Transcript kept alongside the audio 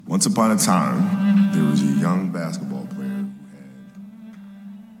Once upon a time, there was a young basketball player who had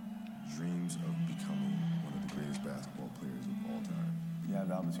dreams of becoming one of the greatest basketball players of all time. You have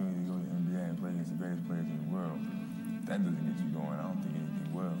the opportunity to go to the NBA and play against the greatest players in the world. If that doesn't get you going, I don't think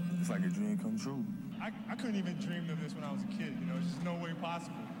anything will. It's like a dream come true. I couldn't even dream of this when I was a kid. It's just no way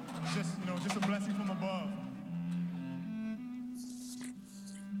possible. It's just a blessing from above.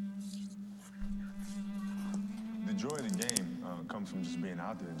 The joy of the game comes from just being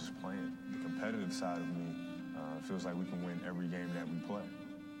out there and just playing. The competitive side of me feels like we can win every game that we play.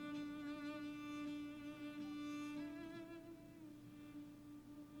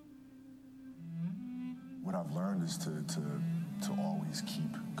 What I've learned is to always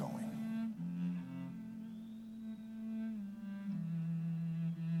keep going.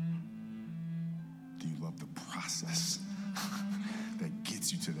 Do you love the process that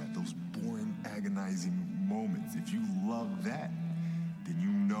gets you to that? Those boring, agonizing moments. If you love that, then you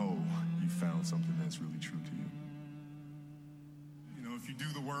know you found something that's really true to you. If you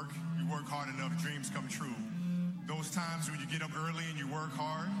do the work, you work hard enough, dreams come true. Those times when you get up early and you work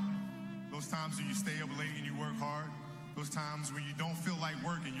hard, those times when you stay up late and you work hard, those times when you don't feel like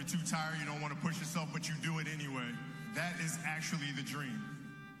working, you're too tired, you don't want to push yourself, but you do it anyway. That is actually the dream.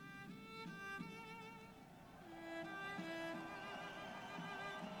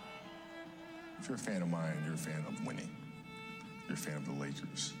 If you're a fan of mine, you're a fan of winning. You're a fan of the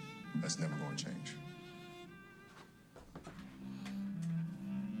Lakers. That's never going to change.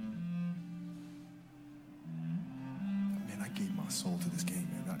 Man, I gave my soul to this game,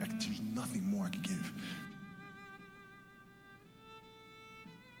 man. There's nothing more I could give.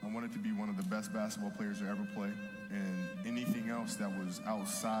 I wanted to be one of the best basketball players to ever play, and anything else that was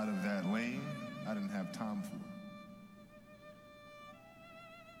outside of that lane, I didn't have time for.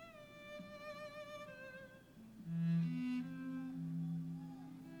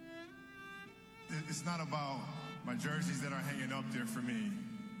 It's not about my jerseys that are hanging up there for me.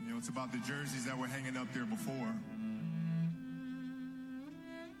 It's about the jerseys that were hanging up there before.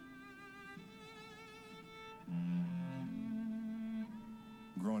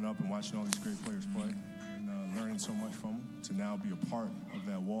 Growing up and watching all these great players play and learning so much from them, to now be a part of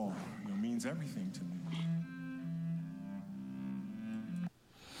that wall, means everything to me.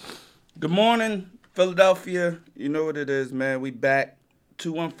 Good morning, Philadelphia. You know what it is, man. We back.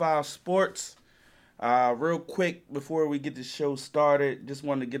 215 Sports. Real quick, before we get the show started, just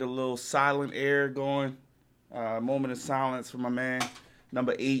wanted to get a little silent air going. Moment of silence for my man,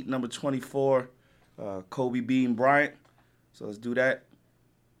 number 8, number 24, Kobe Bean Bryant. So let's do that.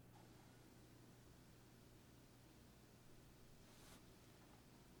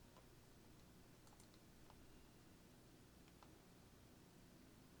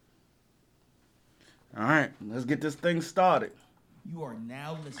 All right, let's get this thing started. You are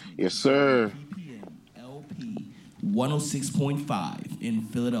now listening. Yes, sir. PPM LP 106.5 in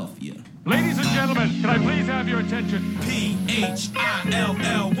Philadelphia. Ladies and gentlemen, can I please have your attention? PHILLY.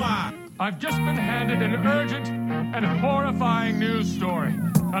 I've just been handed an urgent and horrifying news story.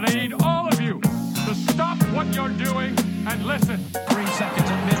 And I need all of you to stop what you're doing and listen. 3 seconds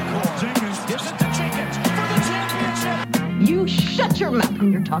at midcourt. Jenkins Gives it to Jenkins for the championship. You shut your mouth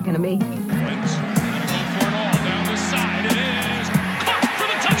when you're talking to me. Wins. For it all down the side. It is caught for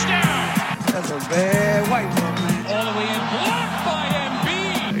the touchdown. That's a bad white one, man. All the way in, blocked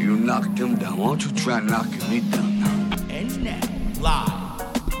by Embiid. You knocked him down. Why don't you try knocking me down now? And now, live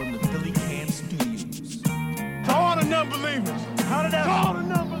from the Philly Can Studios. To all the non-believers. How did that? To all the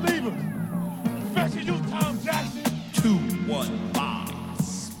non-believers. Especially you, Tom Jackson. 215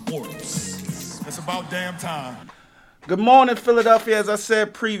 Sports. It's about damn time. Good morning, Philadelphia. As I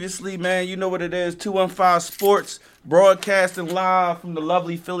said previously, man, you know what it is. 215 Sports, broadcasting live from the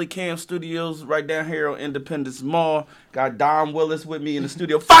lovely Philly Cam Studios right down here on Independence Mall. Got Dom Willis with me in the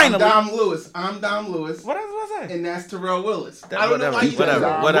studio. Finally! I'm Dom Lewis. What was I saying? And that's Terrell Willis. I don't know why you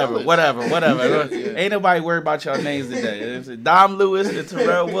whatever. Ain't nobody worried about y'all names today. It's Dom Lewis and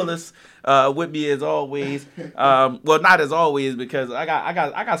Terrell Willis with me as always. Well, not as always because I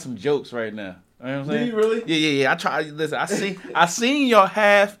got some jokes right now. You know what I'm saying? Did you really? Yeah. I tried. Listen, I seen your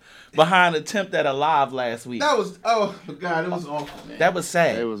half behind attempt at a live last week. That was, oh God, it was awful, man. That was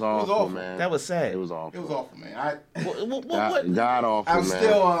sad. It was awful, man. That was sad. It was awful. It was awful, man. What? God awful, I'm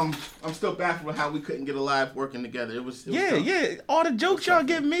man. still baffled with how we couldn't get a live working together. It was Yeah. All the jokes y'all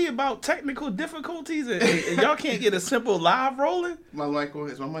give me about technical difficulties and y'all can't get a simple live rolling. My mic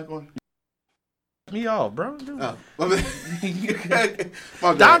on? Is my mic on? Me off, bro. Oh,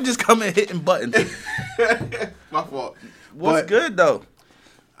 my Dom just coming hitting buttons. My fault. What's good though?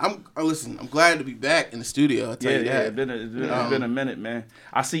 Listen. I'm glad to be back in the studio. I tell you that. It's been a minute, man.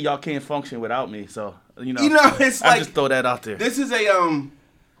 I see y'all can't function without me, so it's I just throw that out there. This is a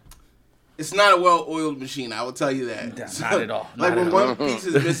It's not a well-oiled machine. I will tell you that. Not at all. Like when one piece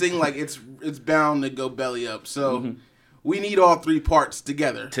is missing, like it's bound to go belly up. So we need all three parts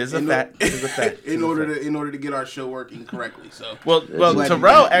together. Tis a fact. In order to get our show working correctly. So well,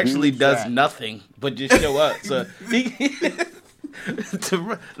 Terrell actually does nothing but just show up. So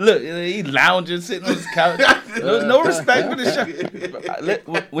look, he lounging, sitting on his couch. No respect for the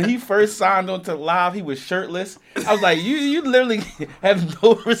show. When he first signed on to Live, he was shirtless. I was like, you literally have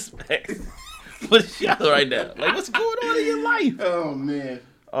no respect for the show right now. Like, what's going on in your life?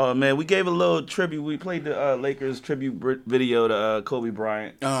 Oh man, we gave a little tribute. We played the Lakers tribute video to Kobe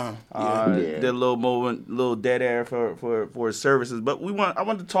Bryant. Did a little moment, little dead air for his services. But I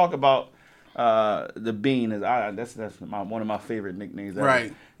wanted to talk about the Bean. That's one of my favorite nicknames ever.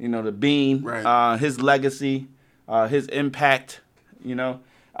 Right. The Bean. Right. His legacy, his impact.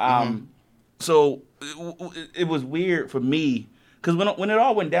 So it was weird for me because when it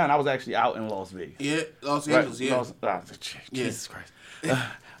all went down, I was actually out in Las Vegas. Yeah, Los Angeles. Yeah. Jesus Christ.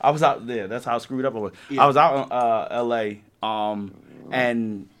 I was out there. That's how screwed up I was. Yeah. I was out in L.A.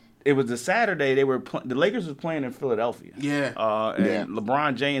 And it was a Saturday. The Lakers was playing in Philadelphia. Yeah.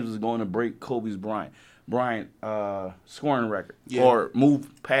 LeBron James was going to break Kobe's Bryant scoring record or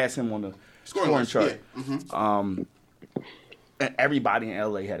move past him on the scoring chart. Yeah. Mm-hmm. And everybody in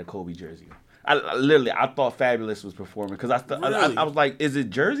L.A. had a Kobe jersey. I thought Fabulous was performing because I was like, is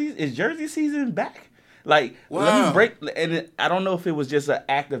jersey season back? Like, let me break. And I don't know if it was just an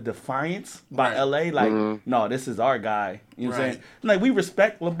act of defiance by LA. Like, no, this is our guy. You know what I'm saying? Like, we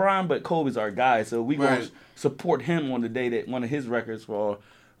respect LeBron, but Kobe's our guy. So we going to support him on the day that one of his records for.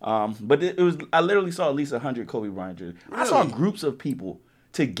 But it was, I literally saw at least 100 Kobe Bryant jerseys. Really? I saw groups of people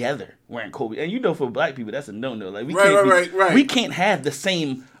together wearing Kobe. And for black people, that's a no-no. Like, we can't have the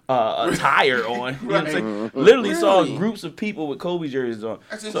same attire on. You know what I'm saying? Literally saw groups of people with Kobe jerseys on.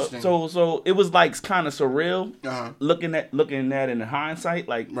 That's interesting. So it was like kind of surreal looking at it in hindsight.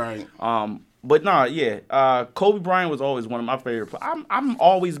 Like, but nah, Kobe Bryant was always one of my favorite. I'm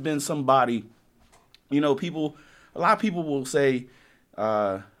always been somebody. A lot of people will say,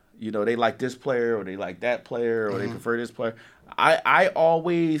 they like this player or they like that player or they prefer this player. I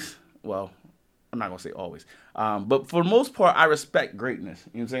always, well, I'm not gonna say always, but for the most part, I respect greatness.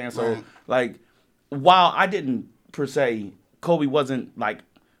 You know what I'm saying? So, like, while I didn't per se, Kobe wasn't like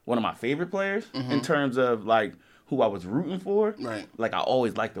one of my favorite players in terms of like who I was rooting for. Right. Like, I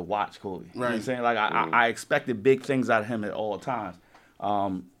always liked to watch Kobe. You know what I'm saying? Like, I expected big things out of him at all times.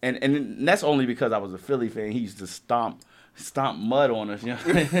 And that's only because I was a Philly fan. He used to stomp mud on us,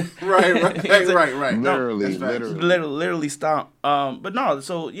 right. Literally stomp. But no,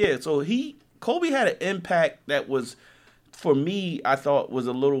 so Kobe had an impact that was, for me, I thought was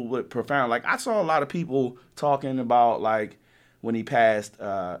a little bit profound. Like, I saw a lot of people talking about, like, when he passed,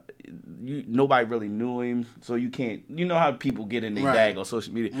 nobody really knew him, so you can't. You know how people get in their bag on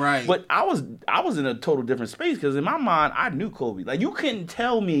social media, right? But I was in a total different space because in my mind I knew Kobe. Like, you couldn't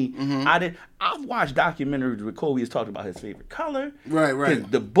tell me I did. I've watched documentaries where Kobe has talked about his favorite color,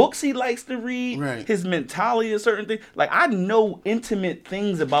 the books he likes to read, his mentality of certain things. Like, I know intimate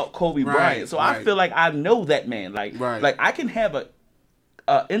things about Kobe Bryant, so I feel like I know that man. Like I can have a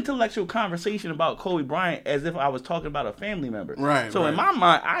intellectual conversation about Kobe Bryant as if I was talking about a family member. So in my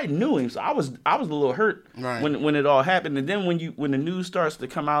mind, I knew him. So I was a little hurt when it all happened. And then when the news starts to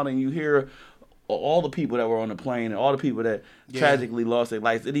come out and you hear all the people that were on the plane and all the people that tragically lost their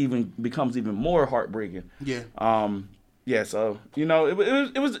lives, it even becomes even more heartbreaking. So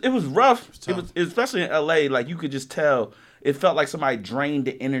it was rough. It was especially in LA. Like, you could just tell. It felt like somebody drained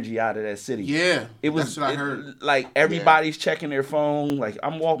the energy out of that city. Yeah, that's what I heard. Like, everybody's checking their phone. Like,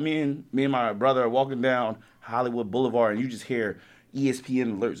 me and my brother are walking down Hollywood Boulevard, and you just hear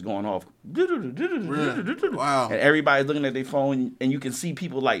ESPN alerts going off. Wow. And everybody's looking at their phone, and you can see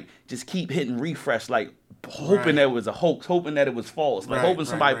people, like, just keep hitting refresh, like, hoping that it was a hoax, hoping that it was false, like, hoping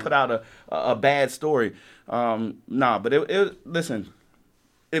somebody put out a bad story. But listen,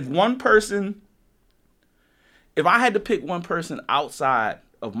 if I had to pick one person outside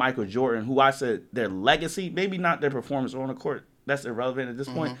of Michael Jordan, who I said their legacy, maybe not their performance on the court, that's irrelevant at this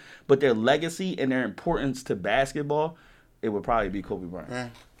point, but their legacy and their importance to basketball, it would probably be Kobe Bryant. Yeah.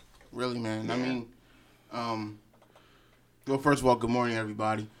 Really, man. Yeah. I mean, well, first of all, good morning,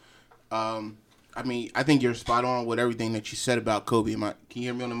 everybody. I think you're spot on with everything that you said about Kobe. Can you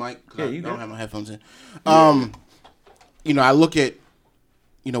hear me on the mic? Yeah, you I don't have my headphones in. I look at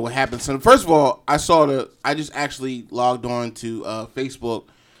what happened. So first of all, I just actually logged on to Facebook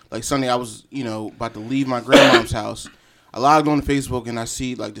Like Sunday, I was, about to leave my grandmom's house. I logged on Facebook and I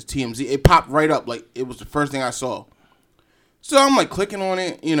see like this TMZ. It popped right up. Like it was the first thing I saw. So I'm like clicking on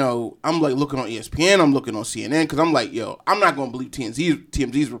it. I'm like looking on ESPN. I'm looking on CNN because I'm like, yo, I'm not going to believe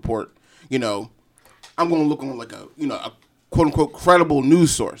TMZ's report. I'm going to look on like a quote unquote credible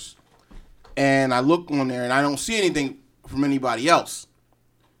news source. And I look on there and I don't see anything from anybody else.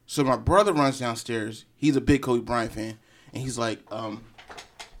 So my brother runs downstairs. He's a big Kobe Bryant fan. And he's like,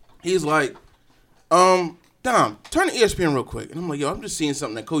 Dom, turn to ESPN real quick. And I'm like, yo, I'm just seeing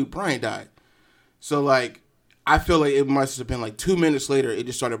something that Kobe Bryant died. So, like, I feel like it must have been like 2 minutes later, it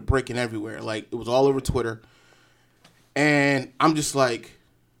just started breaking everywhere. Like, it was all over Twitter. And I'm just like,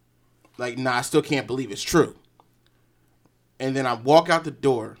 nah, I still can't believe it's true. And then I walk out the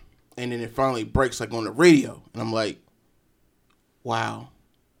door, and then it finally breaks, like, on the radio. And I'm like, wow.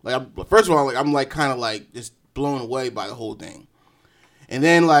 Like, first of all, like, I'm, like, kind of, like, just blown away by the whole thing. And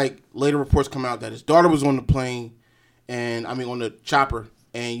then, like, later reports come out that his daughter was on the plane, on the chopper.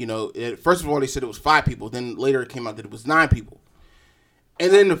 And, first of all, they said it was 5 people. Then later it came out that it was 9 people.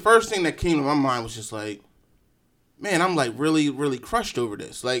 And then the first thing that came to my mind was just like, man, I'm, like, really, really crushed over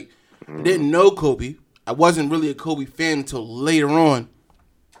this. Like, I didn't know Kobe. I wasn't really a Kobe fan until later on.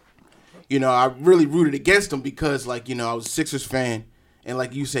 I really rooted against him because, like, I was a Sixers fan. And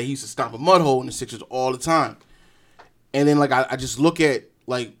like you said, he used to stomp a mud hole in the Sixers all the time. And then, like, I just look at,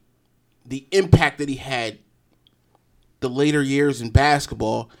 like, the impact that he had the later years in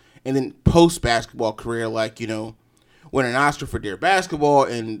basketball and then post-basketball career, like, winning an Oscar for Dear Basketball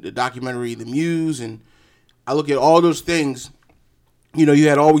and the documentary The Muse. And I look at all those things. You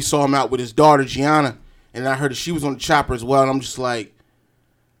had always saw him out with his daughter, Gianna. And I heard that she was on the chopper as well. And I'm just like,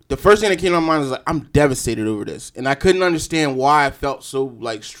 the first thing that came to my mind was, like, I'm devastated over this. And I couldn't understand why I felt so,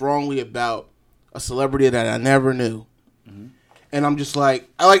 like, strongly about a celebrity that I never knew. Mm-hmm. And I'm just like,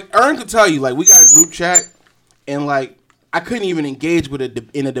 Ern could tell you, like, we got a group chat, and, like, I couldn't even engage with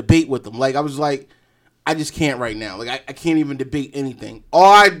in a debate with them. Like, I was like, I just can't right now. Like, I can't even debate anything.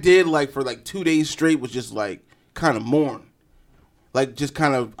 All I did, like, for, like, 2 days straight was just, like, kind of mourn. Like, just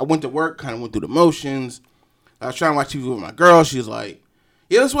kind of, I went to work, kind of went through the motions. I was trying to watch TV with my girl. She was like,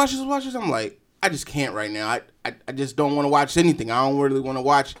 yeah, let's watch this. I'm like, I just can't right now. I just don't want to watch anything. I don't really want to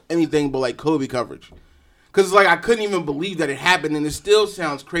watch anything but, like, Kobe coverage. Because, like, I couldn't even believe that it happened, and it still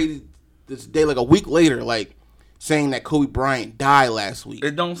sounds crazy this day, like, a week later, like, saying that Kobe Bryant died last week.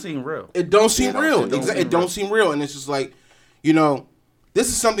 It don't seem real. It don't seem real. It don't seem real. And it's just like, this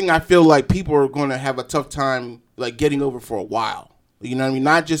is something I feel like people are going to have a tough time, like, getting over for a while. You know what I mean?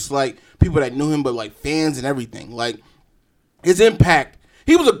 Not just, like, people that knew him, but, like, fans and everything. Like, his impact,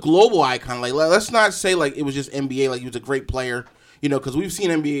 he was a global icon. Like, let's not say, like, it was just NBA, like, he was a great player, because we've seen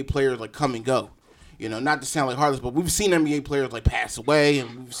NBA players, like, come and go. Not to sound like heartless, but we've seen NBA players, like, pass away,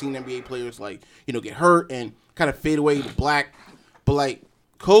 and we've seen NBA players, like, get hurt and kind of fade away to black. But, like,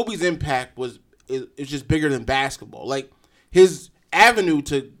 Kobe's impact is just bigger than basketball. Like, his avenue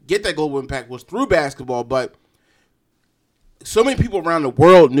to get that global impact was through basketball, but so many people around the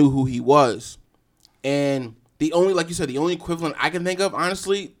world knew who he was. And the only, like you said, the only equivalent I can think of,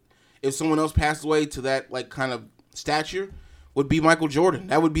 honestly, if someone else passed away to that, like, kind of stature, would be Michael Jordan.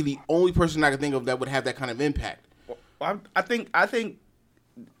 That would be the only person I could think of that would have that kind of impact. Well, I think,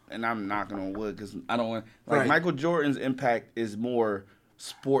 and I'm knocking on wood because I don't want, like, Right. Michael Jordan's impact is more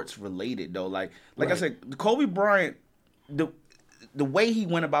sports related though. Like I Right. said, Kobe Bryant, the way he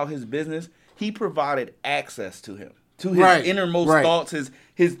went about his business, he provided access to him, to his Right. innermost Right. thoughts,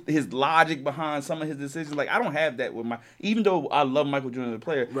 his logic behind some of his decisions. Like, I don't have that with even though I love Michael Jordan as a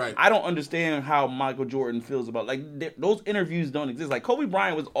player, Right. I don't understand how Michael Jordan feels about, like, those interviews don't exist. Like, Kobe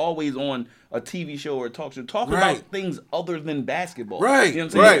Bryant was always on a TV show or a talk show talking Right. about things other than basketball. Right. You know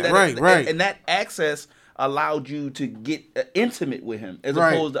what I'm saying? Right. And that access allowed you to get intimate with him as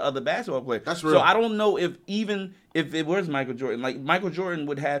Right. opposed to other basketball players. That's real. So I don't know if it was Michael Jordan, like, Michael Jordan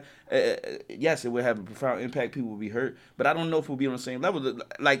would have, yes, it would have a profound impact. People would be hurt, but I don't know if we'll be on the same level.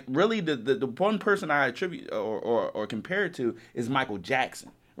 Like, really, the one person I attribute or compare it to is Michael Jackson.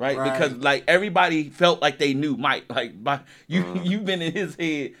 Right? Because, like, everybody felt like they knew Mike. Like, you've been in his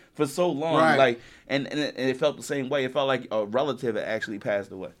head for so long. Right. Like, and it felt the same way. It felt like a relative had actually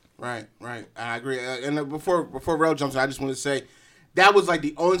passed away. Right. I agree. And before Rel jumps in, I just want to say that was, like,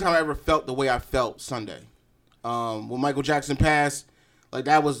 the only time I ever felt the way I felt Sunday. When Michael Jackson passed, like,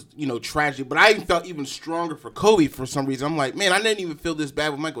 that was, tragic. But I even felt even stronger for Kobe for some reason. I'm like, man, I didn't even feel this bad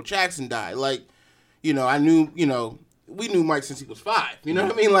when Michael Jackson died. Like, I knew, we knew Mike since he was 5. You know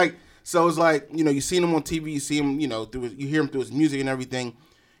what I mean? Like, so it's like, you seen him on TV, you see him, you hear him through his music and everything.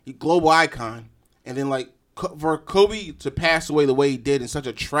 He global icon. And then, like, for Kobe to pass away the way he did in such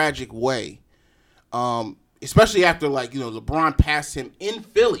a tragic way, especially after LeBron passed him in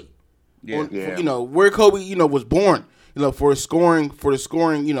Philly, where Kobe was born, for the scoring,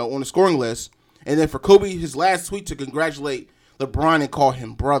 on the scoring list, and then for Kobe his last tweet to congratulate LeBron and call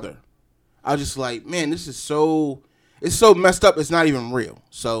him brother. I was just like, man, this is it's so messed up. It's not even real.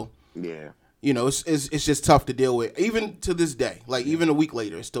 So yeah. It's just tough to deal with, even to this day. Like even a week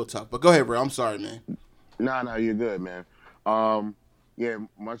later, it's still tough. But go ahead, bro. I'm sorry, man. No, you're good, man. Yeah,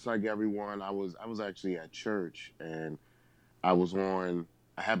 much like everyone, I was actually at church, and I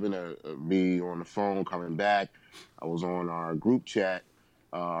happened to be on the phone coming back. I was on our group chat,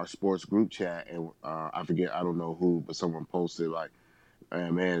 our sports group chat, and I forget, I don't know who, but someone posted like,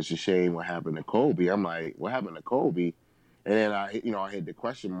 man, it's a shame what happened to Kobe. I'm like, what happened to Kobe? And then I hit the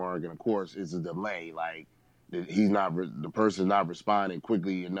question mark, and of course it's a delay. Like the person's not responding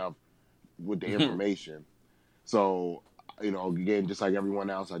quickly enough with the information. So, again, just like everyone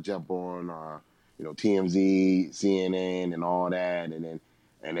else, I jump on, TMZ, CNN, and all that, and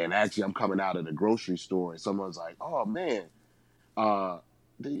then actually I'm coming out of the grocery store, and someone's like, "Oh man,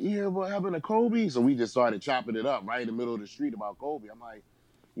 did you hear what happened to Kobe?" So we just started chopping it up right in the middle of the street about Kobe. I'm like,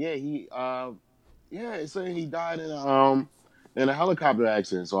 "Yeah, it's saying he died in a helicopter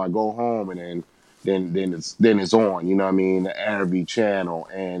accident." So I go home, and then it's on. You know what I mean? The Arabic channel,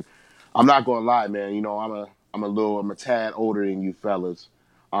 and I'm not gonna lie, man. I'm a tad older than you fellas,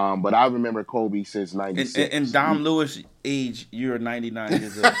 but I remember Kobe since '96. And Dom Lewis age, you're 99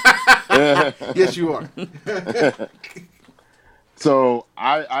 years old. Yes, you are. So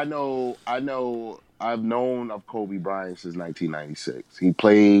I know I've known of Kobe Bryant since 1996. He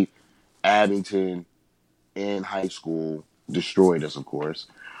played Abington in high school, destroyed us, of course.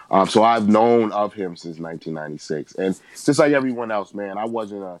 So I've known of him since 1996, and just like everyone else, man, I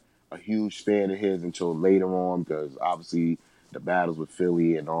wasn't a huge fan of his until later on, because obviously the battles with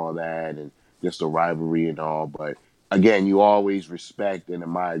Philly and all that, and just the rivalry and all. But again, you always respect and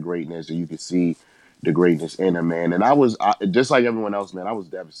admire greatness, and you can see the greatness in him, man. And I was just like everyone else, man. I was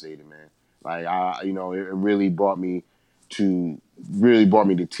devastated, man. Like it really brought me to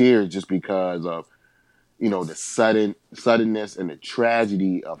tears, just because of the suddenness and the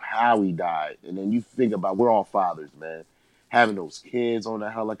tragedy of how he died. And then you think about, we're all fathers, man. Having those kids on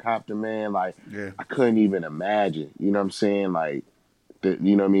the helicopter, man, like, yeah. I couldn't even imagine, you know what I'm saying? Like,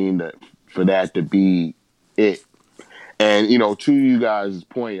 for that to be it. And, to you guys'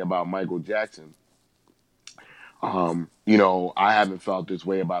 point about Michael Jackson, I haven't felt this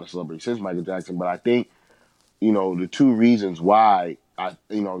way about a celebrity since Michael Jackson, but I think, the two reasons why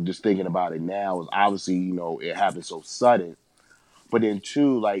just thinking about it now is obviously, it happened so sudden. But then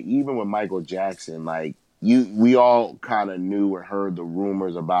two, like, even with Michael Jackson, like, we all kind of knew or heard the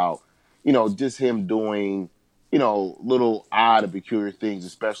rumors about, just him doing, little odd and peculiar things,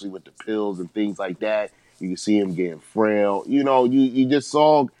 especially with the pills and things like that. You can see him getting frail. You just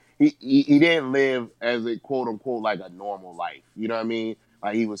saw he didn't live as a quote unquote like a normal life. You know what I mean?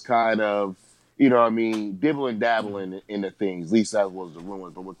 Like, he was kind of, dibbling dabbling into things. At least that was the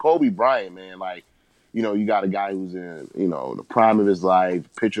rumors. But with Kobe Bryant, man, like, you got a guy who's in, the prime of his life,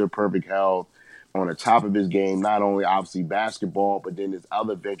 picture of perfect health, on the top of his game, not only obviously basketball, but then his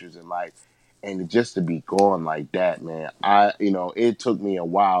other ventures in life. And just to be gone like that, man, it took me a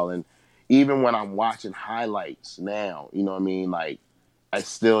while. And even when I'm watching highlights now, like, it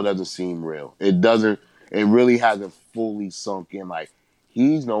still doesn't seem real. It really hasn't fully sunk in. Like,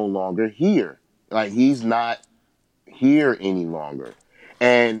 he's no longer here. Like, he's not here any longer.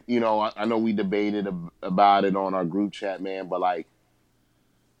 And, I know we debated about it on our group chat, man, but like,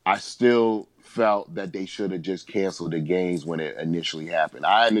 I still felt that they should have just canceled the games when it initially happened.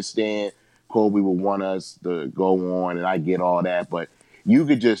 I understand Kobe would want us to go on, and I get all that, but you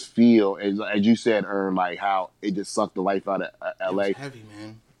could just feel, as you said, Ern, like how it just sucked the life out of LA. It's heavy,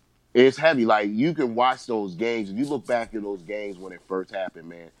 man. It's heavy. Like, you can watch those games. If you look back at those games when it first happened,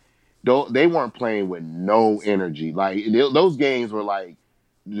 man, they weren't playing with no energy. Like, those games were like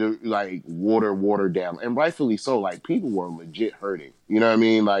watered down, and rightfully so. Like, people were legit hurting. You know what I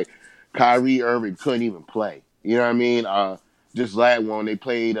mean? Like, Kyrie Irving couldn't even play. You know what I mean? Just last when they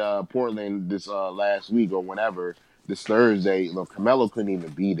played Portland this last week or whenever, this Thursday, Carmelo couldn't even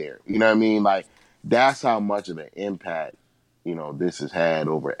be there. You know what I mean? Like, that's how much of an impact, this has had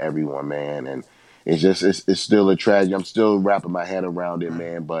over everyone, man. And it's just, it's still a tragedy. I'm still wrapping my head around it,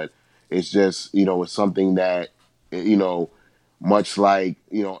 man. But it's just, it's something that, much like,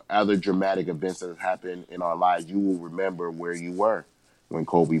 other dramatic events that have happened in our lives, you will remember where you were when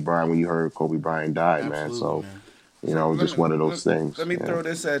you heard Kobe Bryant died. Absolutely, man. So, You know, just one of those things. Let me throw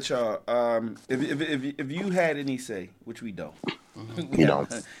this at y'all. If you had any say, which we don't, you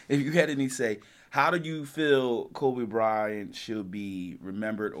don't. If you had any say, how do you feel Kobe Bryant should be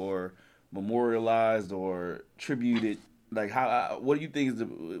remembered or memorialized or tributed? Like, what do you think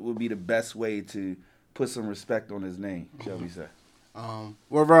would be the best way to put some respect on his name? Shall we say?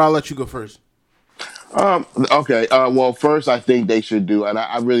 Wherever, I'll let you go first. Okay. Well, first, I think they should do, and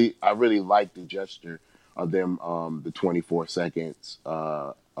I really like the gesture of them, the 24 seconds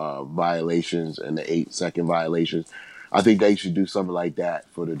violations and the 8-second violations. I think they should do something like that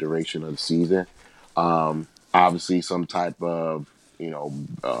for the duration of the season. Obviously, some type of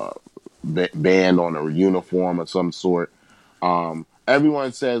ban on a uniform of some sort.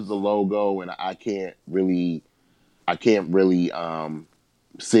 Everyone says the logo, and I can't really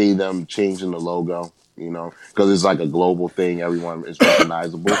see them changing the logo, because it's like a global thing. Everyone is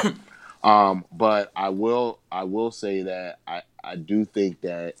recognizable. But I will say that I do think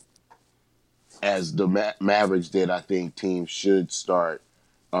that as the Mavericks did, I think teams should start.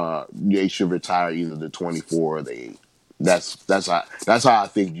 They should retire either the 24 or the 8. That's how I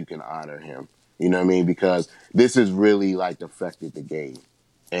think you can honor him. You know what I mean? Because this has really affected the game,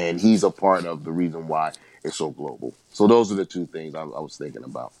 and he's a part of the reason why it's so global. So those are the two things I was thinking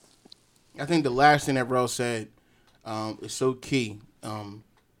about. I think the last thing that Rel said is so key, and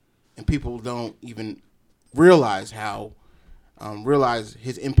people don't even realize realize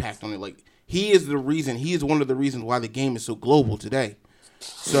his impact on it. Like, he is one of the reasons why the game is so global today.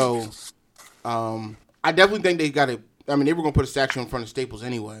 So I definitely think they got to. I mean, they were going to put a statue in front of Staples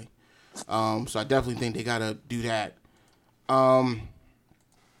anyway. So I definitely think they got to do that.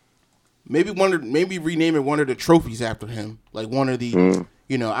 Maybe rename it one of the trophies after him, like one of the,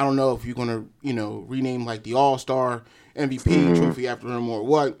 I don't know if you're gonna, rename like the All-Star MVP trophy after him or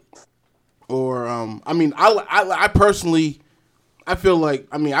what, or I personally, I feel like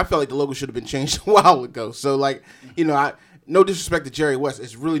the logo should have been changed a while ago. So no disrespect to Jerry West,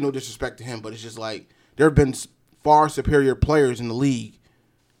 it's really no disrespect to him, but it's just like there have been far superior players in the league,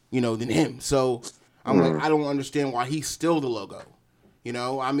 than him. So I'm like, I don't understand why he's still the logo.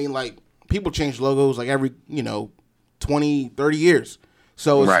 People change logos every, 20, 30 years.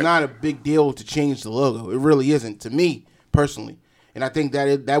 So it's not a big deal to change the logo. It really isn't, to me, personally. And I think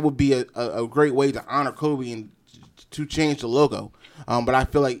that would be a great way to honor Kobe and to change the logo. But I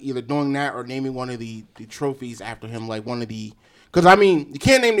feel like either doing that or naming one of the trophies after him, like one of the... Because, you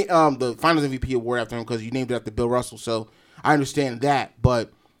can't name the Finals MVP award after him because you named it after Bill Russell. So I understand that.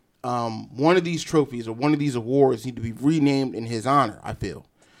 But one of these trophies or one of these awards need to be renamed in his honor, I feel.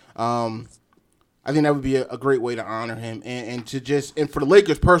 I think that would be a great way to honor him, and for the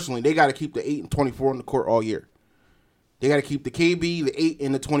Lakers personally, they got to keep the 8 and 24 on the court all year. They got to keep the KB, the 8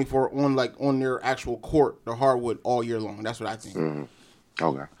 and the 24 on their actual court, the hardwood, all year long. That's what I think. Mm-hmm.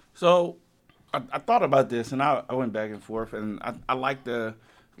 Okay. So I thought about this, and I went back and forth, and I liked a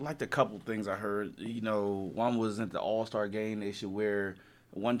couple things I heard. One was at the All-Star game,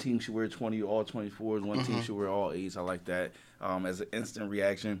 one team should wear 20 all 24s, one team should wear all 8s. I like that as an instant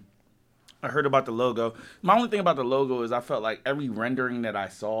reaction. I heard about the logo. My only thing about the logo is I felt like every rendering that I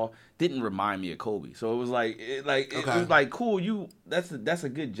saw didn't remind me of Kobe. So it was it was like cool. That's a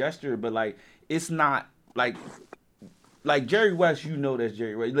good gesture, but it's not like Jerry West. That's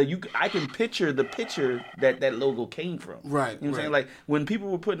Jerry West. I can picture the picture that logo came from. Right. You know what I'm saying? When people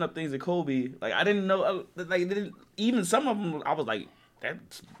were putting up things at Kobe, I didn't know. Even some of them, I was like, that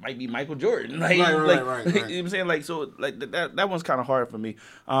might be Michael Jordan. Right. You know what I'm saying? So that one's kind of hard for me.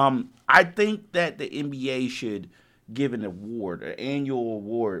 I think that the NBA should give an award, an annual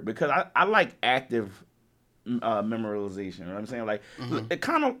award, because I like active memorialization. You know what I'm saying? It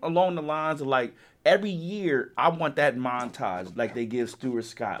kind of along the lines of every year I want that montage like they give Stuart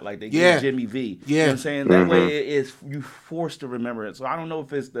Scott, like they give Jimmy V. Yeah. You know what I'm saying? That way you forced to remember it. So I don't know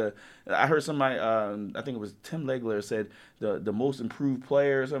if it's I heard somebody, I think it was Tim Legler said the most improved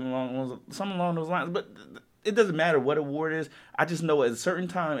player, something along those lines. But it doesn't matter what award it is. I just know at a certain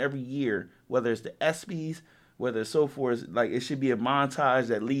time every year, whether it's the ESPYs, whether it's so forth, it should be a montage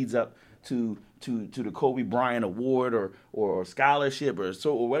that leads up to the Kobe Bryant Award or scholarship or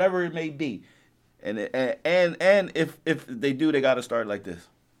whatever it may be. And if they do, they got to start like this.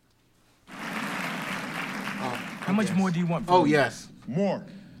 How much more do you want from me? Oh, yes. More.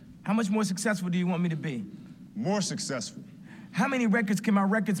 How much more successful do you want me to be? More successful. How many records can my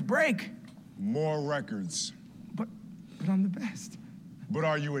records break? More records. But I'm the best. But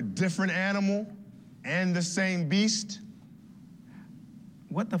are you a different animal and the same beast?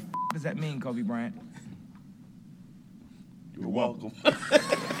 What the does that mean, Kobe Bryant? You're welcome. What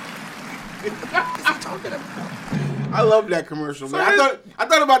is he talking about? I love that commercial, man. I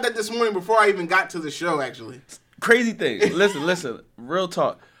thought about that this morning before I even got to the show, actually. Crazy thing. Listen. Real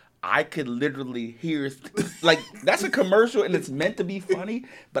talk. I could literally hear, like, that's a commercial and it's meant to be funny,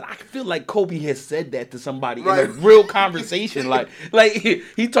 but I feel like Kobe has said that to somebody in a real conversation. Like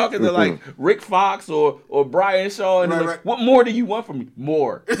he talking to, like, Rick Fox or Brian Shaw, and like, what more do you want from me?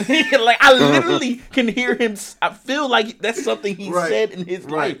 More. Like, I literally can hear him. I feel like that's something he said in his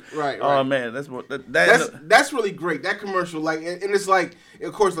life. Right. Oh, man. That's really great. That commercial, like, and it's like,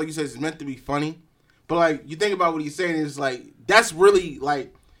 of course, like you said, it's meant to be funny, but, like, you think about what he's saying, is like, that's really,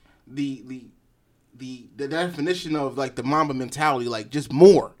 like, the definition of, like, the Mamba mentality, like, just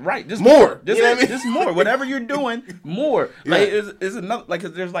more, right? Just more, just, you know what I mean? Just more. Whatever you're doing, more. Like, it's another, like,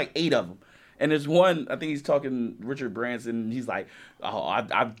 there's like 8 of them, and there's one. I think he's talking Richard Branson. He's like, oh,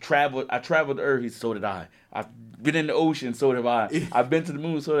 I've traveled the earth. So did I. I've been in the ocean. So have I. I've been to the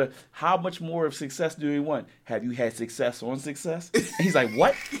moon. So did I. How much more of success do you want? Have you had success on success? And he's like,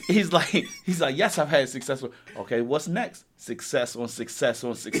 what? He's like, yes, I've had success. Okay, what's next? Success on success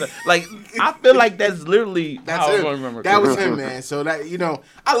on success. Like, I feel like that's literally how I'm gonna remember. That was him, man. So that, you know,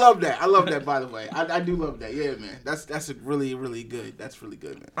 I love that. I love that. By the way, I do love that. Yeah, man. That's a really, really good. That's really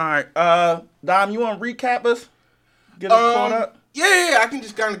good, man. All right, Dom, you want to recap us? Get us caught up. Yeah, I can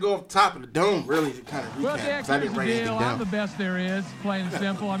just kind of go off the top of the dome, really, to kind of recap. Well, Jack, here's the deal. I'm the best there is, plain and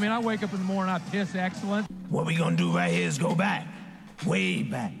simple. I mean, I wake up in the morning, I piss excellent. What we gonna do right here is go back, way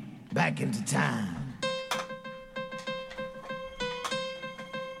back into time.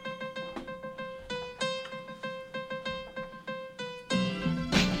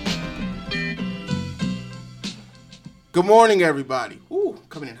 Good morning, everybody. Ooh,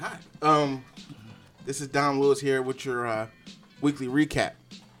 coming in hot. This is Dom Lewis here with your weekly recap.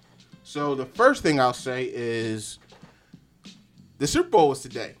 So the first thing I'll say is the Super Bowl was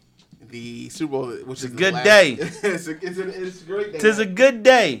today. The Super Bowl, which is a good day. It's a great day. Tis a good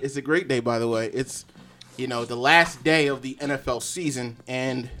day. It's a great day, by the way. It's, you know, the last day of the NFL season,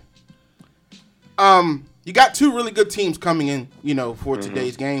 and you got 2 really good teams coming in, you know, for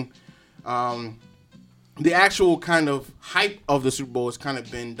today's game. The actual kind of hype of the Super Bowl has kind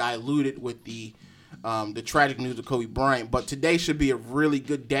of been diluted with the tragic news of Kobe Bryant, but today should be a really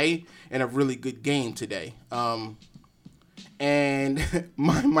good day and a really good game today. And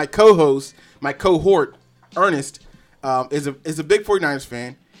my co-host, my cohort, Ernest, is a big 49ers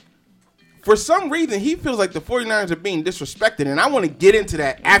fan. For some reason, he feels like the 49ers are being disrespected, and I want to get into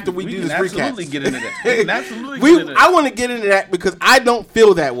that after we do this recap. Absolutely get into that. I want to get into that because I don't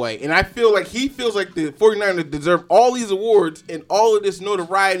feel that way, and I feel like he feels like the 49ers deserve all these awards and all of this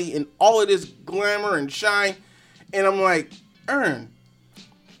notoriety and all of this glamour and shine, and I'm like, Ern.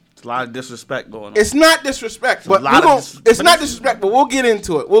 It's a lot of disrespect going on. It's not disrespect, but it's not disrespect, but we'll get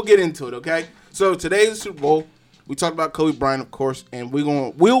into it. Okay? So today's the Super Bowl. We talked about Kobe Bryant, of course, and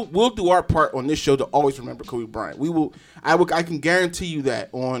we'll do our part on this show to always remember Kobe Bryant. I can guarantee you that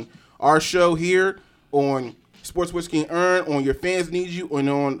on our show here, on Sports Whiskey and Earn, on Your Fans Need You, and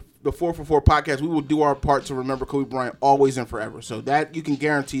on the 4for4 podcast, we will do our part to remember Kobe Bryant always and forever. So that you can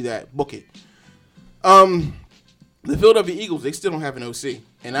guarantee that. Book it. The Philadelphia Eagles, they still don't have an OC,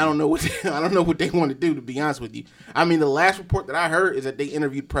 and I don't know what they want to do, to be honest with you. I mean, the last report that I heard is that they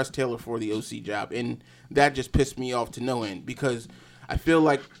interviewed Press Taylor for the OC job, and that just pissed me off to no end, because I feel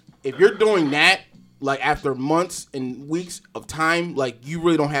like if you're doing that, like, after months and weeks of time, like, you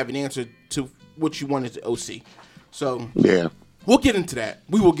really don't have an answer to what you want as the OC. So yeah, we'll get into that.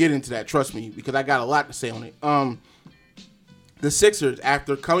 We will get into that, trust me, because I got a lot to say on it. The Sixers,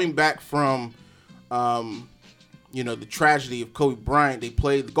 after coming back from the tragedy of Kobe Bryant, they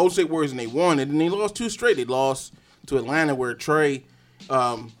played the Golden State Warriors and they won, and then they lost 2 straight. They lost to Atlanta, where Trae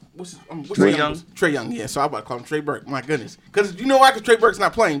Young. Trae Young, yeah. So I'm about to call him Trey Burke. My goodness, because you know why? Because Trey Burke's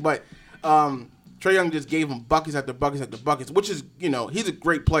not playing, but Trae Young just gave him buckets after buckets after buckets, which is, he's a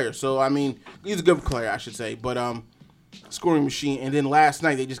great player. So I mean, he's a good player, I should say. But scoring machine. And then last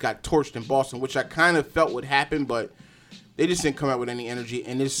night they just got torched in Boston, which I kind of felt would happen, but they just didn't come out with any energy.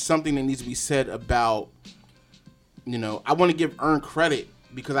 And there's something that needs to be said about. I want to give Ern credit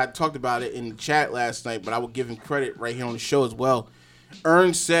because I talked about it in the chat last night, but I will give him credit right here on the show as well.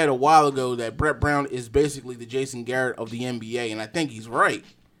 Ern said a while ago that Brett Brown is basically the Jason Garrett of the NBA, and I think he's right.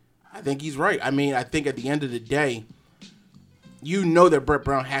 I mean, I think at the end of the day, that Brett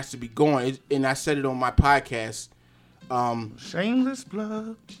Brown has to be going, and I said it on my podcast. Shameless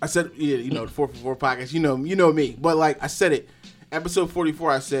plug. I said, the 4for4 podcast, you know me. But, like, I said it, episode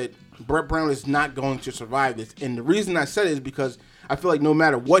 44, I said, Brett Brown is not going to survive this. And the reason I said it is because I feel like no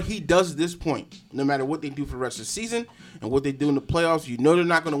matter what he does at this point, no matter what they do for the rest of the season and what they do in the playoffs, you know they're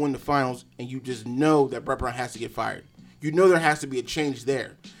not going to win the finals, and you just know that Brett Brown has to get fired. You know there has to be a change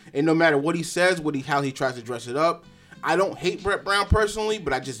there. And no matter what he says, how he tries to dress it up, I don't hate Brett Brown personally,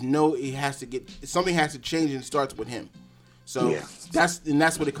 but I just know something has to change, and it starts with him. So that's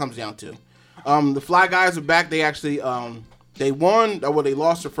what it comes down to. The Fly Guys are back. They actually they won. Well, they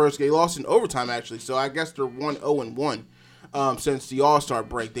lost their first game. They lost in overtime actually. So I guess they're 1-0-1 since the All-Star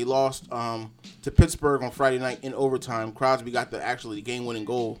break. They lost to Pittsburgh on Friday night in overtime. Crosby got the game-winning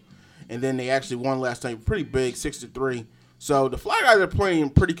goal, and then they actually won last night pretty big, 6-3. So the Fly Guys are playing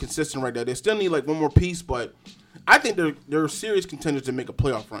pretty consistent right now. They still need like one more piece, but I think they're serious contenders to make a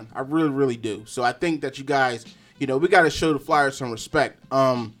playoff run. I really, really do. So I think that you guys, we got to show the Flyers some respect.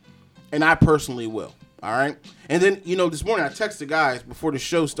 And I personally will. All right. And then, this morning I texted guys before the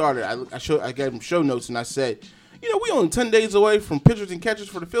show started. I gave them show notes and I said, we only 10 days away from pitchers and catchers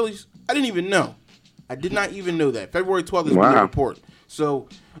for the Phillies. I didn't even know. I did not even know that. February 12th is when they report. So,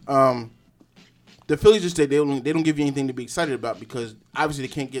 the Phillies just say they don't give you anything to be excited about because obviously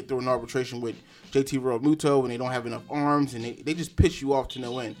they can't get through an arbitration with JT Realmuto and they don't have enough arms and they just piss you off to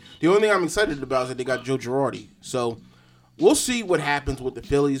no end. The only thing I'm excited about is that they got Joe Girardi. So we'll see what happens with the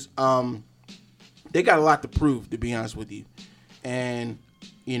Phillies. They got a lot to prove, to be honest with you. And,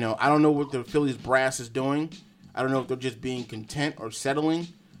 I don't know what the Phillies brass is doing. I don't know if they're just being content or settling,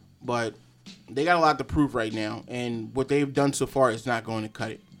 but they got a lot to prove right now. And what they've done so far is not going to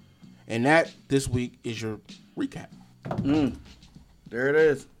cut it. And that, this week, is your recap. There it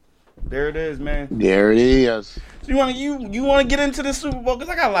is. There it is, man. There it is. So you want to get into the Super Bowl?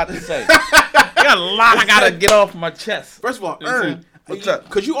 Because I got a lot to say. I got a lot I got to get off my chest. First of all, Ern, what's up?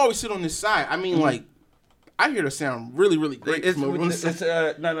 Because you always sit on this side. I mean, I hear the sound really, really great.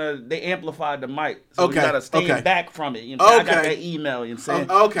 No, they amplified the mic. So we got to stand back from it. I got that email.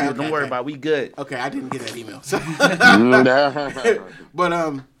 Don't worry about it. We good. Okay, I didn't get that email.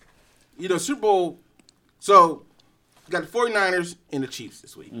 But, Super Bowl, so you got the 49ers and the Chiefs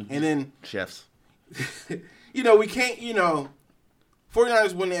this week. And then Chefs. We can't,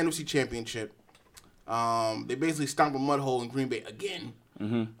 49ers win the NFC Championship. They basically stomped a mud hole in Green Bay again.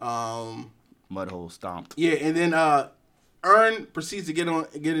 Mud hole stomped. Yeah, and then Ern proceeds to get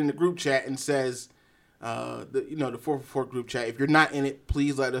in the group chat and says, the 444 group chat, if you're not in it,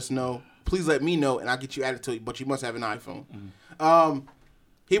 please let us know. Please let me know, and I'll get you added to it, but you must have an iPhone.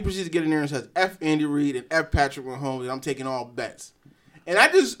 He proceeds to get in there and says, F Andy Reid and F Patrick Mahomes, and I'm taking all bets. And I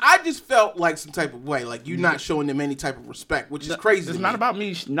just felt like some type of way, like you're not showing them any type of respect, which is crazy. It's not about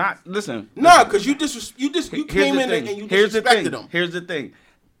me. Listen. No, because you came in and you disrespected them. Here's the thing.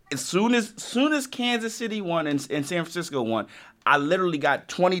 As soon as Kansas City won and San Francisco won, I literally got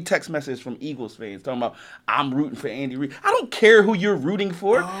 20 text messages from Eagles fans talking about I'm rooting for Andy Reid. I don't care who you're rooting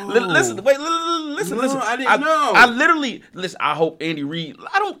for. Listen. I didn't know. I literally I hope Andy Reid.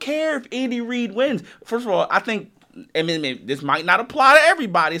 I don't care if Andy Reid wins. First of all, I think. This might not apply to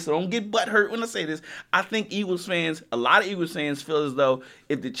everybody, so don't get butthurt when I say this. I think a lot of Eagles fans feel as though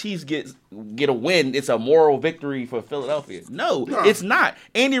if the Chiefs get a win, it's a moral victory for Philadelphia. No, it's not.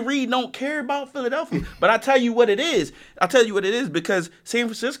 Andy Reid don't care about Philadelphia. But I tell you what it is. Because San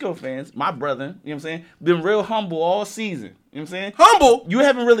Francisco fans, my brother, you know what I'm saying, been real humble all season. You know what I'm saying? Humble? You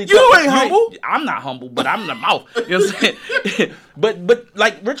haven't really... You ain't humble. I'm not humble, but I'm in the mouth. You know what I'm saying? But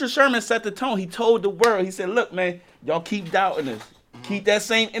like Richard Sherman set the tone. He told the world, he said, look, man, y'all keep doubting us. Keep that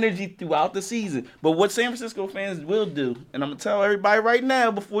same energy throughout the season. But what San Francisco fans will do, and I'm going to tell everybody right now,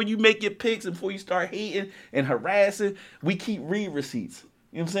 before you make your picks and before you start hating and harassing, we keep read receipts.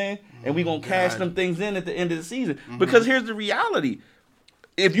 You know what I'm saying? And we're going to cash them things in at the end of the season. Because here's the reality.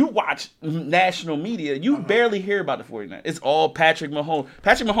 If you watch national media, you barely hear about the 49ers. It's all Patrick Mahomes.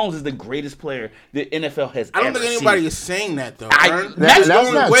 Patrick Mahomes is the greatest player the NFL has ever seen. I don't think anybody is saying that, though. That's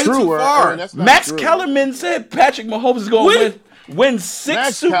not way true, too far. Max Kellerman said Patrick Mahomes is going to win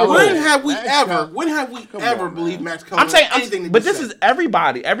 6 Super Bowls. When have we ever believed Max Kellerman? I'm saying, but this is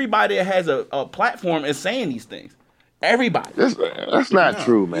everybody. Everybody that has a platform is saying these things. Everybody. That's not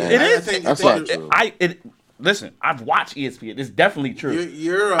true, man. It is. That's not true. Listen, I've watched ESPN. It's definitely true.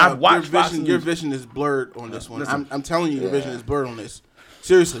 Your vision is blurred on this one. I'm telling you, your vision is blurred on this.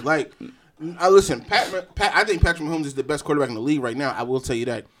 Seriously, listen, I think Patrick Mahomes is the best quarterback in the league right now. I will tell you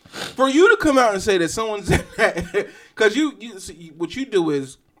that. For you to come out and say that someone said that, because what you do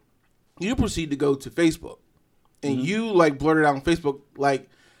is you proceed to go to Facebook and you blurt it out on Facebook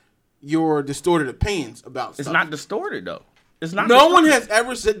your distorted opinions about stuff. It's not distorted though. It's not. No one has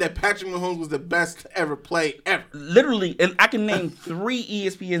ever said that Patrick Mahomes was the best to ever play ever. Literally, and I can name 3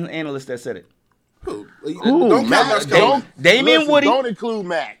 ESPN analysts that said it. Who? Don't Max count Damian Woody. Don't include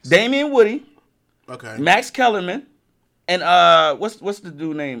Max. Damian Woody. Okay. Max Kellerman. And what's the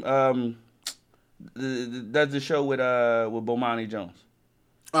dude name? Does the show with Bomani Jones.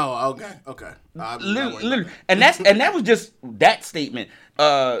 Oh, okay. Literally. And that was just that statement.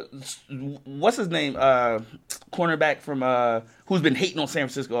 What's his name? Cornerback from who's been hating on San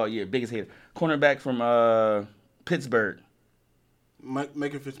Francisco all year, biggest hater. Cornerback from Pittsburgh.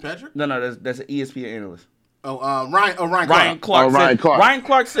 Micah Fitzpatrick? No, that's an ESPN analyst. Ryan Clark. Ryan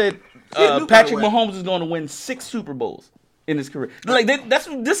Clark said Patrick Mahomes is going to win 6 Super Bowls in his career. Like this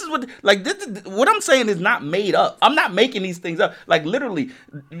is what I'm saying is not made up. I'm not making these things up. Like literally,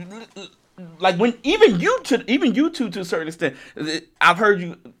 like when even you two to a certain extent, I've heard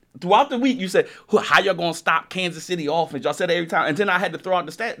you throughout the week. You said how y'all gonna stop Kansas City offense? Y'all said it every time, and then I had to throw out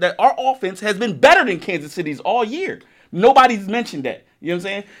the stat that our offense has been better than Kansas City's all year. Nobody's mentioned that. You know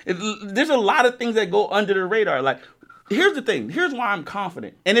what I'm saying? There's a lot of things that go under the radar. Like, here's the thing. Here's why I'm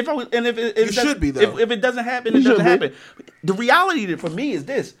confident. And if it should be though. If it doesn't happen, it doesn't happen. The reality for me is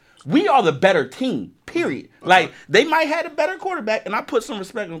this: we are the better team. Period. Okay. Like they might have a better quarterback, and I put some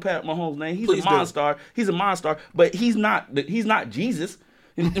respect on Pat Mahomes' name. He's a monster. He's a monster, but he's not Jesus.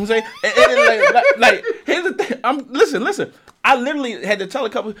 You know what I'm saying? And here's the thing. Listen. I literally had to tell a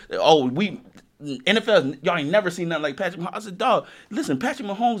couple. NFL, y'all ain't never seen nothing like Patrick Mahomes. I said, dog, listen, Patrick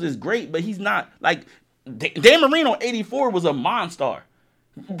Mahomes is great, but he's not like Dan Marino. 84 was a monster.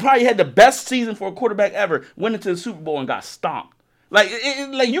 Probably had the best season for a quarterback ever. Went into the Super Bowl and got stomped. Like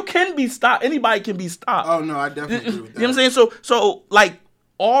you can be stopped. Anybody can be stopped. Oh no, I definitely agree with that. You know what I'm saying? So like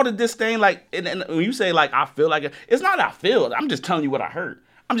all the disdain, like and when you say like I feel like it's not I feel. I'm just telling you what I heard.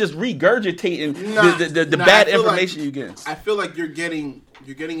 I'm just regurgitating the bad information you get. I feel like you're getting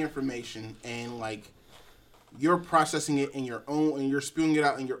information and like you're processing it in your own and you're spewing it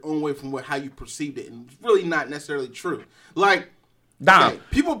out in your own way from how you perceived it, and it's really not necessarily true. Like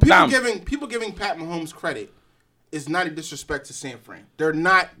people giving Pat Mahomes credit is not a disrespect to San Fran. They're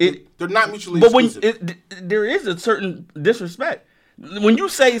not mutually exclusive. But there is a certain disrespect. When you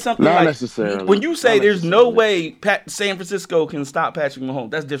say something not necessarily. When you say there's no way San Francisco can stop Patrick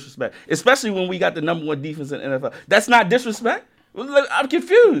Mahomes, that's disrespect. Especially when we got the number 1 defense in the NFL. That's not disrespect? I'm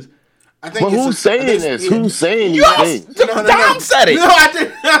confused. Who's saying this? Who's saying these things? Dom said it. No, I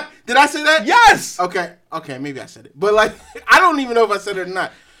did. Did I say that? Yes. Okay, maybe I said it. But like, I don't even know if I said it or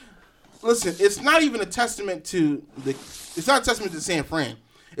not. Listen, it's not even a testament to San Fran.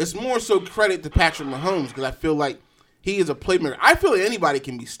 It's more so credit to Patrick Mahomes because I feel like he is a playmaker. I feel like anybody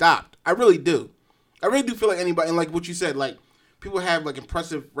can be stopped. I really do. I really do feel like anybody, and like what you said, like people have like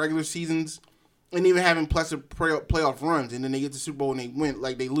impressive regular seasons and even have impressive playoff runs, and then they get to the Super Bowl and they win,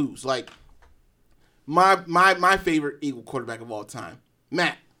 like they lose. Like my favorite Eagle quarterback of all time,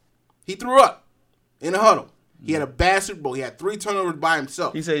 Matt. He threw up in a huddle. He had a bad Super Bowl. He had 3 turnovers by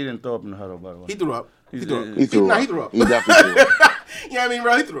himself. He said he didn't throw up in the huddle, by the way. He threw up. He threw up. He definitely threw up. You know what I mean,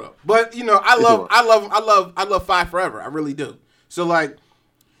 bro? He threw up. But you know, I love Five forever. I really do. So like,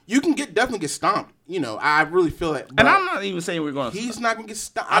 you can definitely get stomped. You know, I really feel it. And I'm not even saying we're going to. He's not going to get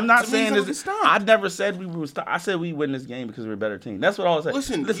stomped. I'm not saying this. I never said we would stop. I said we win this game because we're a better team. That's what I was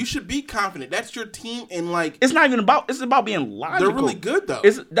saying. Listen, you should be confident. That's your team, and like, it's not even about. It's about being logical. They're really good though.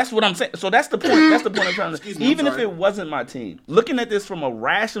 That's what I'm saying. So that's the point. That's the point I'm trying to. Even if it wasn't my team, looking at this from a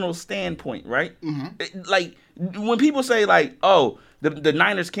rational standpoint, right? Mm-hmm. Like when people say like, "Oh, the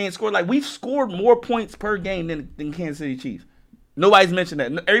Niners can't score," like we've scored more points per game than Kansas City Chiefs. Nobody's mentioned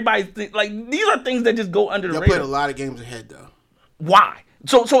that. Everybody these are things that just go under the radar. They played a lot of games ahead though. Why?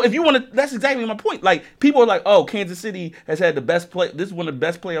 So if you want to, that's exactly my point. Like people are like, oh, Kansas City has had the best play. This is one of the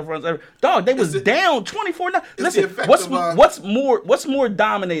best playoff runs ever. Dog, they was down 24-9. Listen, what's more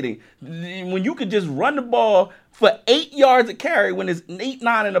dominating when you could just run the ball for 8 yards a carry when it's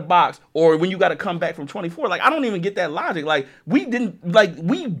 8-9 in the box, or when you got to come back from 24? Like I don't even get that logic. Like we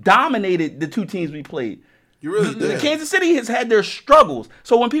dominated the 2 teams we played. You really did. Kansas City has had their struggles.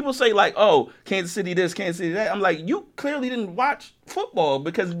 So when people say like, "Oh, Kansas City this, Kansas City that," I'm like, you clearly didn't watch football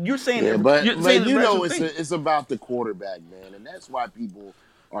because you're saying it's about the quarterback, man, and that's why people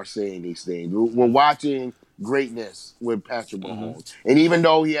are saying these things. We're watching greatness with Patrick Mahomes, and even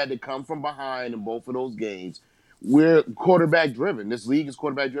though he had to come from behind in both of those games, we're quarterback driven. This league is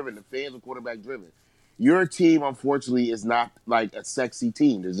quarterback driven. The fans are quarterback driven. Your team, unfortunately, is not like a sexy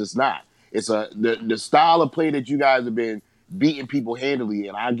team. It's just not. It's the style of play that you guys have been beating people handily,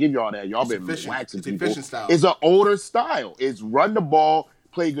 and I'll give y'all that. Y'all been waxing people. Efficient style. It's an older style. It's run the ball,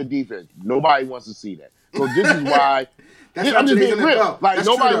 play good defense. Nobody wants to see that. So this is why I'm just being real. Like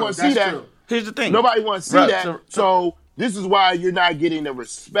nobody wants to see that. Here's the thing. Nobody wants to see that. So this is why you're not getting the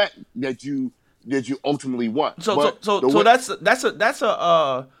respect that you ultimately want. So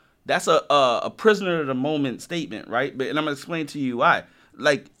that's a prisoner of the moment statement, right? And I'm gonna explain to you why.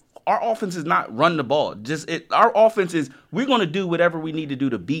 Like, our offense is not run the ball. Our offense is, we're gonna do whatever we need to do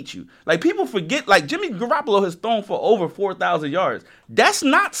to beat you. Like, people forget, like, Jimmy Garoppolo has thrown for over 4,000 yards. That's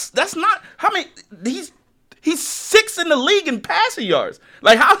not how many he's 6th in the league in passing yards.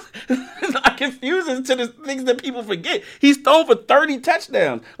 Like, how I confuse it to the things that people forget. He's thrown for 30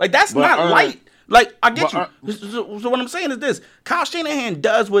 touchdowns. Like, that's not light. Like, I get you. So what I'm saying is this: Kyle Shanahan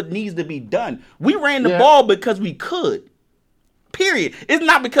does what needs to be done. We ran the ball because we could. Period. It's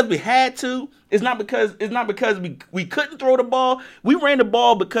not because we had to. It's not because we couldn't throw the ball. We ran the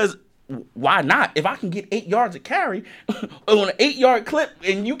ball because why not? If I can get 8 yards of carry on an 8-yard clip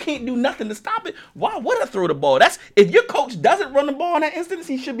and you can't do nothing to stop it, why would I throw the ball? That's if your coach doesn't run the ball in that instance,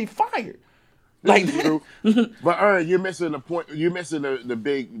 he should be fired. Like that. But Aaron, you're missing the point. You're missing the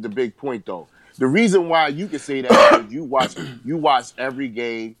big point though. The reason why you can say that is you watch every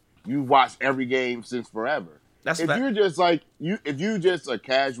game. You watch every game since forever. You're just a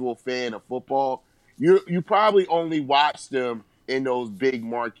casual fan of football, you probably only watch them in those big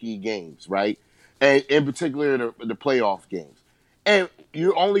marquee games, right? And in particular the playoff games. And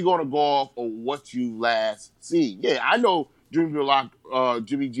you're only going to go off of what you last see. Yeah, I know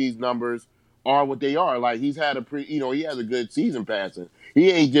Jimmy G's numbers are what they are. Like, he's had he has a good season passing.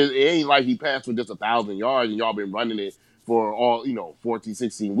 It ain't like he passed for just 1,000 yards and y'all been running it for all, 14,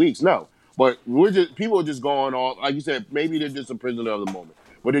 16 weeks. No. But people are just going off, like you said, maybe they're just a prisoner of the moment.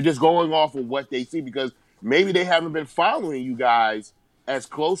 But they're just going off of what they see because maybe they haven't been following you guys as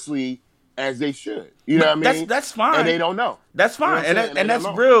closely as they should. You know what I mean? That's fine. And they don't know. That's fine. And that's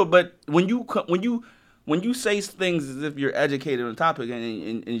real. But when you say things as if you're educated on the topic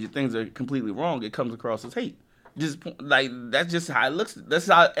and your things are completely wrong, it comes across as hate. Just like that's just how it looks. That's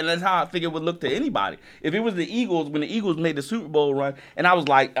how I think it would look to anybody. If it was the Eagles, when the Eagles made the Super Bowl run, and I was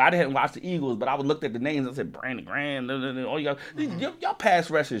like, I didn't watch the Eagles, but I would look at the names and I said, Brandon Graham, all y'all pass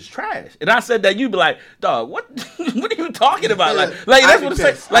rush is trash. And I said that, you'd be like, dog, what are you talking about? Like that's what it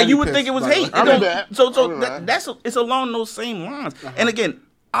said. Like, you would think it was hate. It's along those same lines. And again,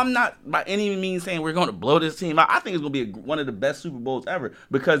 I'm not by any means saying we're going to blow this team out. I think it's going to be one of the best Super Bowls ever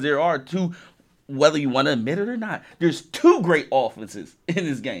because there are two. Whether you want to admit it or not, there's two great offenses in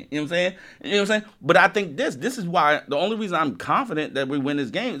this game. You know what I'm saying? But I think this is why the only reason I'm confident that we win this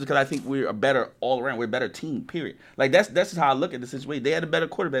game is because I think we're a better all around. We're a better team, period. Like that's just how I look at the situation. They had a better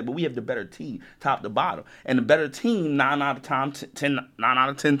quarterback, but we have the better team, top to bottom. And the better team, 9 out of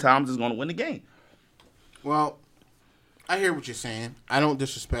 10 times is going to win the game. Well, I hear what you're saying. I don't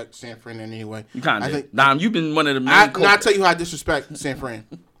disrespect San Fran in any way. You kind of did. You've been one of the main I'll tell you how I disrespect San Fran.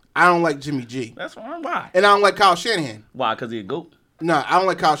 I don't like Jimmy G. That's why. And I don't like Kyle Shanahan. Why? Because he's a goat? No, I don't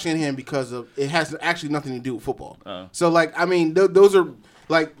like Kyle Shanahan because of it has actually nothing to do with football. So, like, I mean, those are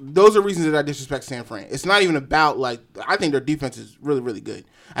reasons that I disrespect San Fran. It's not even about, like, I think their defense is really, really good.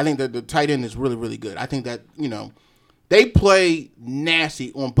 I think that the tight end is really, really good. I think that, they play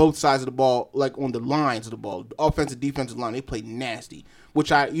nasty on both sides of the ball, like on the lines of the ball. Offensive, defensive line, they play nasty, which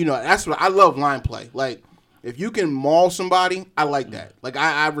that's what I love line play. Like, if you can maul somebody, I like that. Like,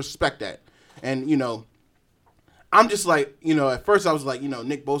 I respect that. And, I'm just like, at first I was like,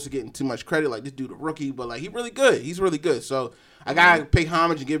 Nick Bosa getting too much credit. Like, this dude a rookie, but, like, he's really good. He's really good. So, I got to pay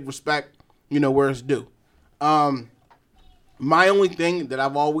homage and give respect, where it's due. My only thing that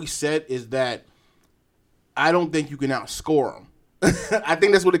I've always said is that I don't think you can outscore them. I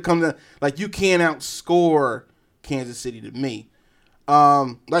think that's what it comes to. Like, you can't outscore Kansas City to me.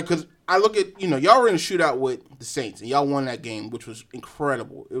 Because I look at, y'all were in a shootout with the Saints, and y'all won that game, which was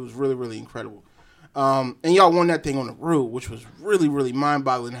incredible. It was really, really incredible. And y'all won that thing on the road, which was really, really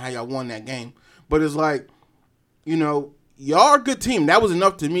mind-boggling how y'all won that game. But it's like, y'all are a good team. That was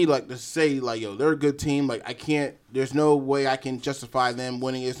enough to me, like, to say, like, yo, they're a good team. Like, there's no way I can justify them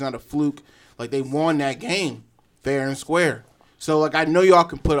winning. It's not a fluke. Like, they won that game fair and square. So, like, I know y'all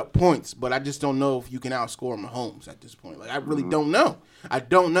can put up points, but I just don't know if you can outscore Mahomes at this point. Like, I really don't know. I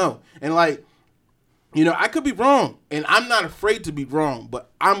don't know. And, like, I could be wrong, and I'm not afraid to be wrong. But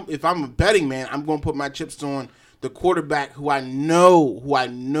if I'm a betting man, I'm going to put my chips on the quarterback who I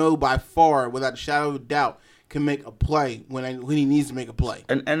know by far, without a shadow of a doubt, can make a play when he needs to make a play.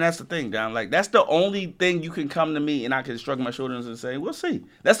 And that's the thing, Don. Like, that's the only thing you can come to me and I can shrug my shoulders and say, we'll see.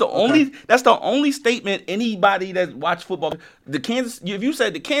 That's the only statement anybody that watch football. If you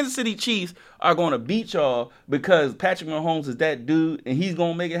said the Kansas City Chiefs are going to beat y'all because Patrick Mahomes is that dude and he's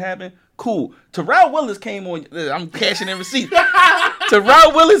going to make it happen, cool. Terrell Willis came on. I'm cashing in receipts.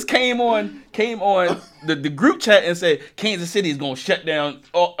 Terrell Willis came on the group chat and said Kansas City is going to shut down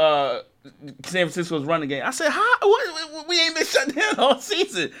San Francisco's running game. I said, "How? What, we ain't been shut down all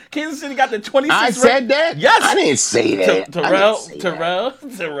season. Kansas City got the 26th. I said that? Yes. I didn't say that. Terrell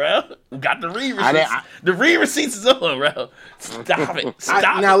got the read receipts. The read receipts is on, bro. Stop it.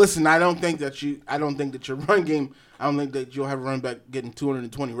 Now listen, I don't think that your run game. I don't think that you'll have a running back getting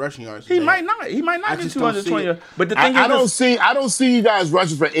 220 rushing yards. He might not get 220. But the thing is, I don't see you guys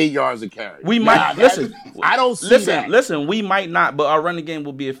rushing for 8 yards a carry. We might listen. I don't see that. Listen, we might not, but our running game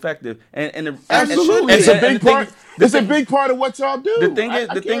will be effective. Absolutely, it's a big part. It's a big part of what y'all do. The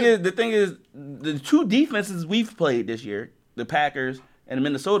thing is, the two defenses we've played this year, the Packers and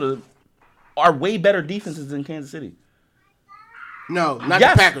Minnesota, are way better defenses than Kansas City. No, not the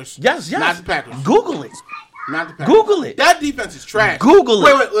Packers. Yes, not the Packers. Google it. Not the Packers. Google it. That defense is trash. Google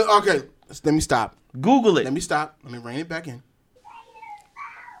it. Wait. Okay, let me stop. Google it. Let me stop. Let me rein it back in.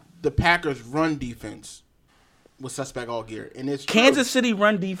 The Packers' run defense was suspect all year, and it's Kansas City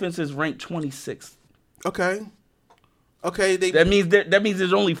run defense is ranked 26th. Okay. That means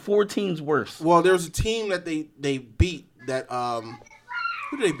there's only 4 teams worse. Well, there was a team that they beat that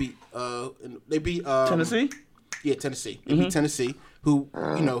who did they beat? They beat Tennessee. Yeah, Tennessee. They beat Tennessee, who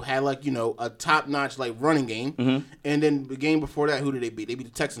had a top notch running game, and then the game before that, who did they beat? They beat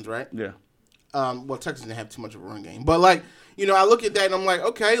the Texans, right? Yeah. Well, Texans didn't have too much of a run game, but I look at that and I'm like,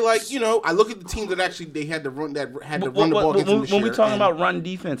 okay, I look at the teams that actually they had to run the ball against them this when year, we talking about run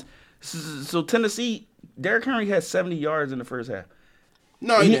defense, so Tennessee, Derrick Henry had 70 yards in the first half.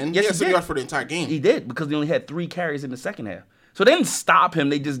 No, he didn't. He had 70 yards for the entire game. He did, because he only had 3 carries in the second half. So they didn't stop him.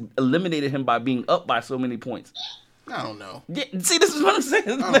 They just eliminated him by being up by so many points. I don't know. Yeah, see, this is what I'm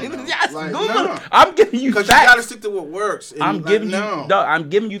saying. Yes, Google. No. I'm giving you facts. Because you got to stick to what works. I'm giving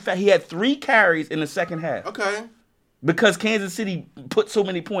you facts. He had 3 carries in the second half. Okay. Because Kansas City put so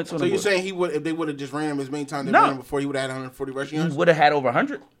many points on the board. So you're saying if they would have just ran him as many times they ran him before, he would have had 140 rushing yards? He would have had over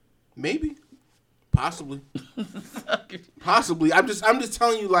 100. Maybe. Possibly. Possibly. I'm just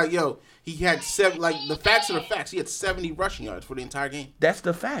telling you, he had 7. The facts are the facts. He had 70 rushing yards for the entire game. That's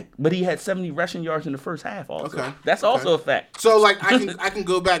the fact. But he had 70 rushing yards in the first half. Also, okay. That's also a fact. So I can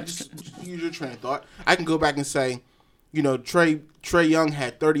go back. Just use your train of thought. I can go back and say, Trae Young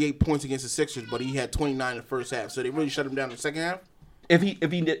had 38 points against the Sixers, but he had 29 in the first half. So they really shut him down in the second half. If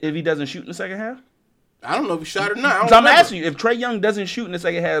he doesn't shoot in the second half. I don't know if he shot or not. So I'm asking you, if Trae Young doesn't shoot in the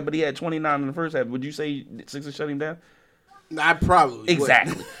second half, but he had 29 in the first half, would you say Sixers shut him down? I probably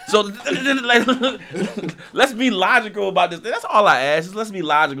exactly. So let's be logical about this thing. That's all I ask. Is let's be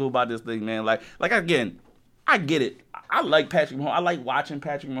logical about this thing, man. Like again, I get it. I like Patrick Mahomes. I like watching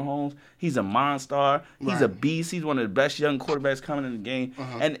Patrick Mahomes. He's a monster. He's a beast. He's one of the best young quarterbacks coming in the game,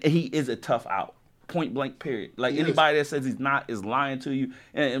 and he is a tough out. Point blank. Period. Anybody that says he's not is lying to you.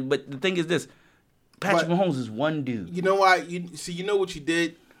 But the thing is this. Patrick Mahomes is one dude. You know why? You know what you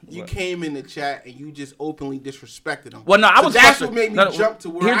did? You came in the chat and you just openly disrespected him. Well, no, I was. That's what made me jump to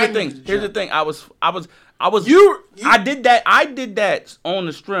where I needed to jump. Here's the thing. I did that on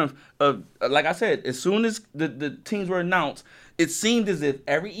the strength of, like I said, as soon as the teams were announced, it seemed as if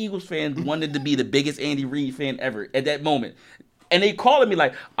every Eagles fan wanted to be the biggest Andy Reid fan ever at that moment. And they calling me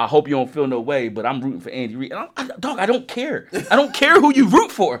like, I hope you don't feel no way, but I'm rooting for Andy Reid. And I don't care. I don't care who you root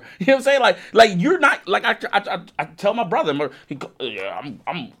for. You know what I'm saying? Like you're not, like I tell my brother,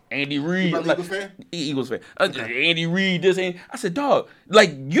 I'm Andy Reid. You Eagles fan? Eagles fan. Andy Reid, this ain't. I said, dog,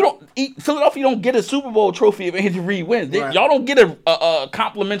 Philadelphia don't get a Super Bowl trophy if Andy Reid wins. Right. Y'all don't get a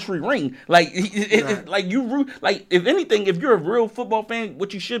complimentary ring. Like you root. Like if anything, if you're a real football fan,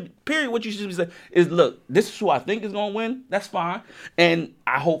 what you should be saying is, look, this is who I think is gonna win. That's fine, and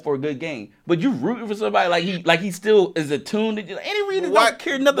I hope for a good game. But you rooting for somebody like he still is attuned to Andy Reid. Don't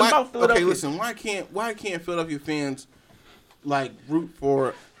care nothing about Philadelphia. Okay, listen. Why can't Philadelphia fans root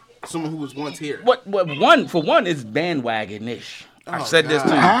for someone who was once here? What one is bandwagon-ish. I've said this to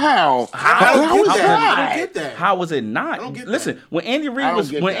you. How is that? I don't get that. How was it not? I don't get Listen, that. when Andy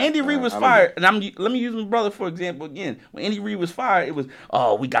Reid was fired, and let me use my brother for example again. When Andy Reid was fired, it was,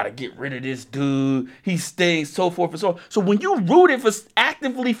 we got to get rid of this dude. He stinks, so forth and so on. So when you rooted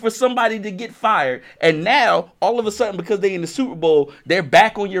actively for somebody to get fired, and now all of a sudden because they in the Super Bowl, they're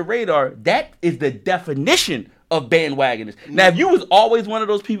back on your radar. That is the definition of bandwagoners. Now, if you was always one of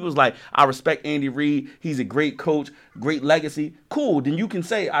those people who's like, I respect Andy Reid, he's a great coach, great legacy, cool, then you can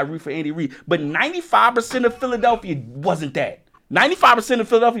say I root for Andy Reid. But 95% of Philadelphia wasn't that. 95% of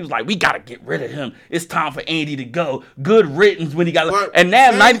Philadelphia was like, we got to get rid of him. It's time for Andy to go. Good riddance when he got. And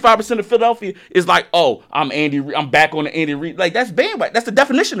now 95% of Philadelphia is like, oh, I'm back on the Andy Reid. Like, that's bandwagon. That's the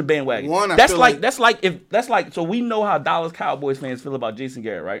definition of bandwagon. So we know how Dallas Cowboys fans feel about Jason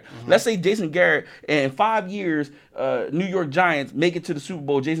Garrett, right? Mm-hmm. Let's say Jason Garrett in 5 years, New York Giants make it to the Super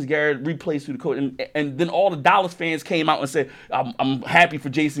Bowl. Jason Garrett replaced the coach, and then all the Dallas fans came out and said, I'm happy for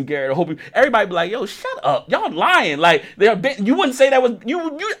Jason Garrett. I hope everybody be like, yo, shut up, y'all lying. Like you wouldn't say that was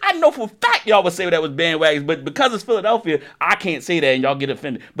you. I know for a fact y'all would say that was bandwagons, but because it's Philadelphia, I can't say that, and y'all get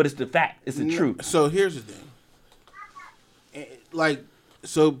offended. But it's the fact. It's the truth. So here's the thing.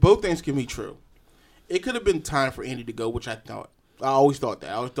 So both things can be true. It could have been time for Andy to go, which I always thought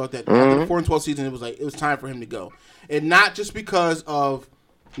that. I always thought that after the 4-12 season, it was time for him to go, and not just because of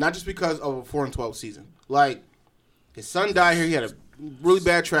a 4-12 season. Like, his son died here. He had a really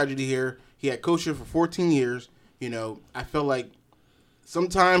bad tragedy here. He had coached here for 14 years. You know, I felt like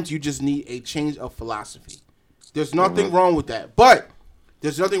sometimes you just need a change of philosophy. There's nothing wrong with that, but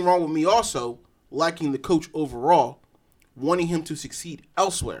there's nothing wrong with me also liking the coach overall, wanting him to succeed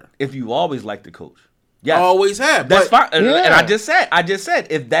elsewhere. If you always like the coach. Yes. I always have. That's fine. Yeah. And I just said,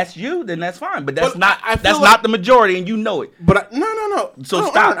 if that's you, then that's fine. But that's not not the majority, and you know it. But no. So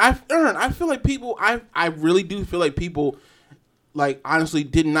stop. I feel like people. I really do feel like people, like, honestly,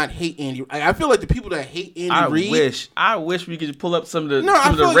 did not hate Andy. I feel like the people that hate Andy Reid. I wish we could just pull up some of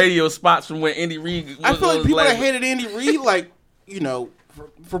the radio spots from when Andy Reid. I feel like people that hated Andy Reid, like, you know,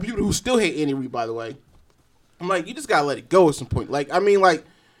 for people who still hate Andy Reid, by the way, I'm like, you just gotta let it go at some point. Like, I mean, like,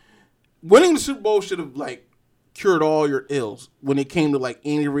 winning the Super Bowl should have, like, cured all your ills when it came to, like,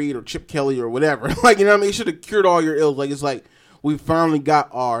 Andy Reid or Chip Kelly or whatever. Like, you know what I mean? It should have cured all your ills. Like, it's like, we finally got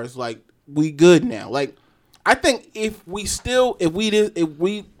ours. Like, we good now. Like, I think if we still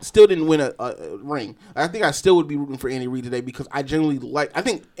didn't win a ring, I think I still would be rooting for Andy Reid today, because I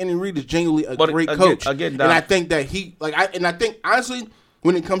think Andy Reid is genuinely a great coach. And I think that I think, honestly,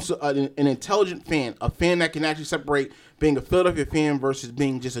 when it comes to an intelligent fan, a fan that can actually separate being a Philadelphia fan versus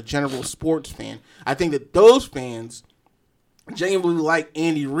being just a general sports fan, I think that those fans genuinely like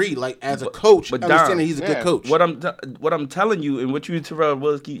Andy Reid, like, as a coach, but understanding he's a good coach. What I'm telling you, and what you, Terrell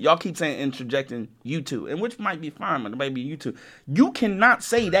Willis, y'all keep saying interjecting you two, and which might be fine, but it might be you two. You cannot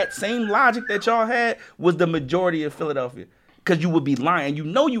say that same logic that y'all had was the majority of Philadelphia. Because you would be lying. You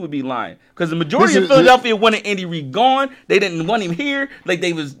know you would be lying. Because the majority of Philadelphia wanted Andy Reid gone. They didn't want him here. Like,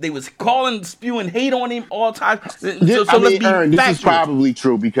 they was calling, spewing hate on him all the time. This is probably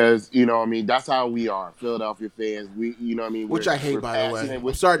true, because, you know what I mean, that's how we are, Philadelphia fans. We, you know what I mean? Which I hate, by the way.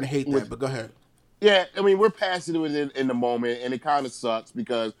 I'm starting to hate that, but go ahead. Yeah, I mean, we're passionate in the moment, and it kind of sucks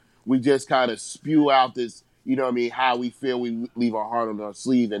because we just kind of spew out this, you know what I mean, how we feel, we leave our heart on our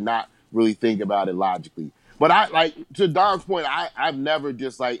sleeve and not really think about it logically. But to Don's point, I've never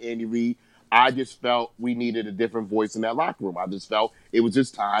disliked Andy Reid. I just felt we needed a different voice in that locker room. I just felt it was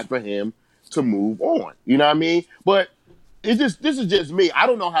just time for him to move on. You know what I mean? But this is just me. I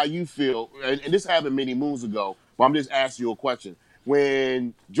don't know how you feel, and this happened many moons ago, but I'm just asking you a question.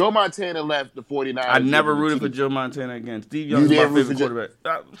 When Joe Montana left the 49ers... I never rooted for Joe Montana again. Steve Young is my favorite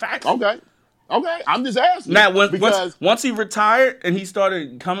quarterback. Facts. Okay, I'm just asking. Now, once he retired and he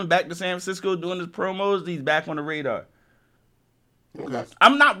started coming back to San Francisco doing his promos, he's back on the radar. Okay.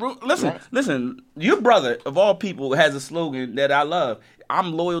 I'm not... Listen, your brother, of all people, has a slogan that I love.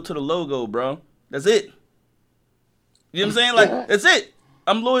 I'm loyal to the logo, bro. That's it. You know what I'm saying? Like, that's it.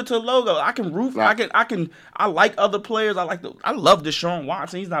 I'm loyal to the logo. I can root. Right. I like other players. I love Deshaun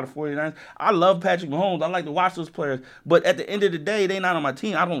Watson. He's not a 49er. I love Patrick Mahomes. I like to watch those players. But at the end of the day, they not on my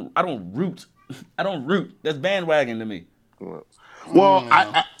team. I don't root. I don't root. That's bandwagon to me. Well,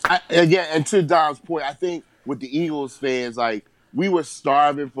 I again, and to Dom's point, I think with the Eagles fans, like, we were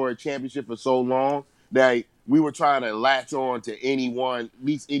starving for a championship for so long that we were trying to latch on to anyone, at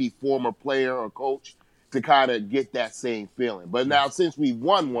least any former player or coach, to kind of get that same feeling. But now, since we've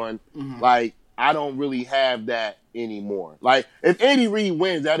won one, like, I don't really have that anymore. Like, if Andy Reid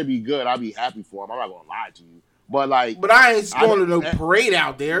wins, that'd be good. I'd be happy for him. I'm not gonna lie to you. But I ain't going to no parade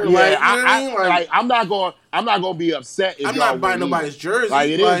out there. Yeah, like, you know what I mean? Like, I'm not going to be upset. If I'm not buying nobody's jersey. Like,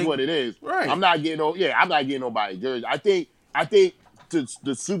 it is what it is. Right. I'm not getting nobody's jersey. I think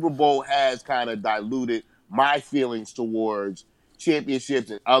the Super Bowl has kind of diluted my feelings towards championships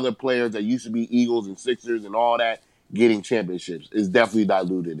and other players that used to be Eagles and Sixers and all that getting championships. It's definitely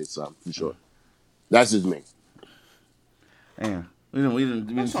diluted it some, for sure. That's just me. Damn.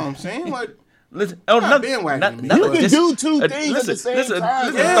 That's what I'm saying. Like, listen, you can do two things at the same time.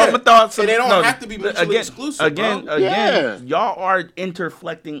 And they don't have to be mutually exclusive. Again, y'all are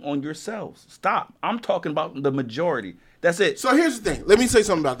interflecting on yourselves. Stop. I'm talking about the majority. That's it. So here's the thing. Let me say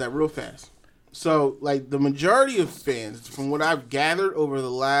something about that real fast. So, like, the majority of fans, from what I've gathered over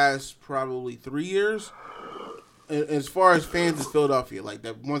the last probably 3 years, as far as fans in Philadelphia, like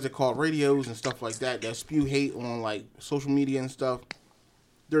the ones that call radios and stuff like that spew hate on, like, social media and stuff,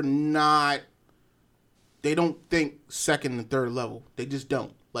 they don't think second and third level. They just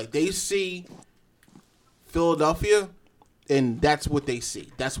don't. Like, they see Philadelphia, and that's what they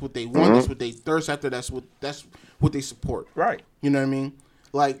see. That's what they want. That's what they thirst after. That's what they support. Right. You know what I mean?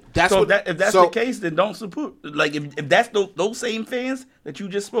 Like, that's so what. If that's the case, then don't support. Like, if that's those same fans that you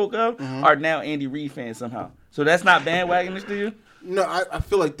just spoke of are now Andy Reid fans somehow. So that's not bandwagonish to you? No, I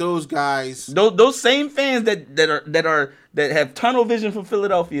feel like those guys, those same fans that have tunnel vision for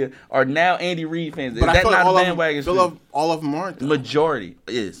Philadelphia are now Andy Reid fans. But Is that not bandwagon? All of them aren't. The majority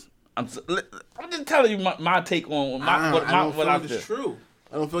is. I'm just telling you my take on what I feel. It's true.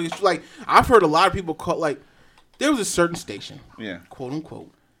 I don't feel like it's true. Like, I've heard a lot of people call, like, there was a certain station, quote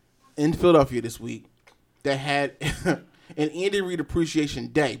unquote, in Philadelphia this week that had an Andy Reid Appreciation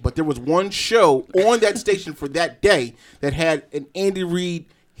Day, but there was one show on that station for that day that had an Andy Reid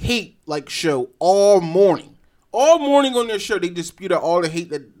hate show all morning. All morning on their show, they dispute out all the hate,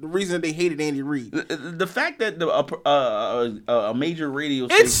 the reason that they hated Andy Reid. The fact that a major radio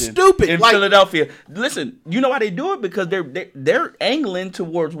station stupid. In Philadelphia, listen, you know why they do it? Because they're angling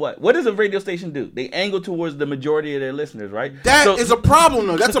towards what? What does a radio station do? They angle towards the majority of their listeners, right? That is a problem,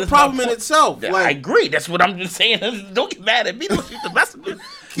 though. That's a problem in itself. I agree. That's what I'm just saying. Don't get mad at me. Don't shoot the messenger.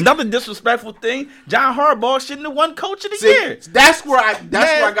 Another disrespectful thing. John Harbaugh shouldn't have won Coach of the Year. That's where I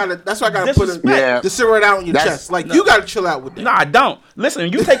gotta put it to sit right out on your chest. Like, you gotta chill out with that. No, I don't.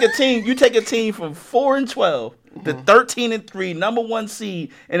 Listen, you take a team from 4-12 to 13-3, number 1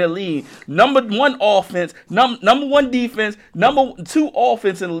 seed in the league, number 1 offense, number 1 defense, number 2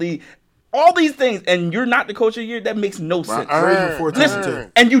 offense in the league. All these things, and you're not the Coach of the Year. That makes no sense. The Ravens were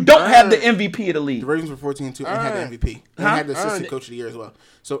 14-2, and you don't have the MVP of the league. The Ravens were 14-2 and had the MVP. And had the assistant Coach of the Year as well.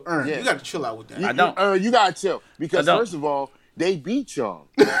 So, you got to chill out with that. I don't. You got to chill because first of all, they beat y'all.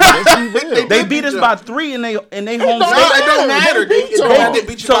 They beat us by 3 in they home state. It don't matter. They beat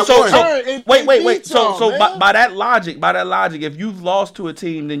you by 1. Wait. So by that logic, if you've lost to a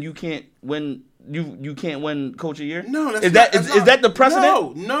team, then you can't win. You can't win Coach of the Year. No, is that the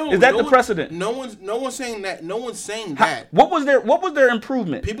precedent? No. Is that the precedent? No one's saying that. No one's saying that. What was their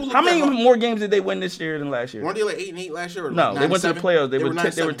improvement? How many more games did they win this year than last year? Weren't they like 8-8 last year? Or no, they went to the playoffs. They were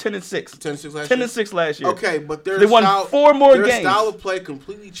 10-6. 10-6 last year. 10-6 last year. Okay, but they won 4 more games. Their style of play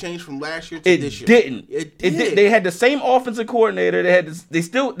completely changed from last year to this year. It did. They had the same offensive coordinator. They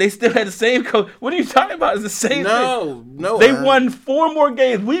still had the same coach. What are you talking about? It's the same thing. No. They won 4 more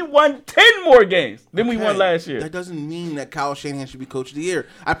games. We won 10 more games than we won last year. That doesn't mean that Kyle Shanahan should be Coach of the Year.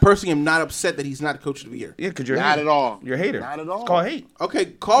 I personally am not upset that he's not Coach of the Year. Yeah, because you're not at all. You're a hater. Not at all. It's called hate. Okay,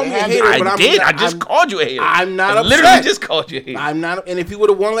 call me a hater. I just called you a hater. I'm not upset. Literally just called you a hater. I'm not. And if he would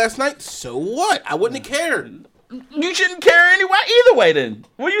have won last night, so what? I wouldn't have cared. You shouldn't care anyway. Either way, then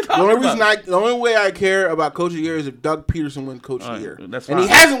what are you talking about? The only way I care about Coach of the Year is if Doug Peterson wins Coach of the Year. That's fine. And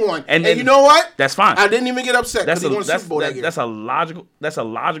he hasn't won. And you know what? That's fine. I didn't even get upset because he won the Super Bowl that year. That's a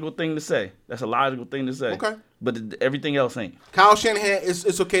logical thing to say. Okay. But everything else ain't. Kyle Shanahan,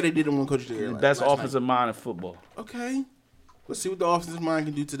 it's okay they didn't win Coach of the Year. That's offensive mind in football. Okay. Let's see what the offensive mind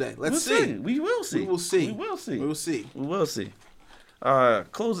can do today. Let's see. We will see.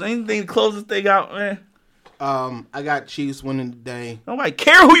 Close anything to close this thing out, man. I got Chiefs winning today. Nobody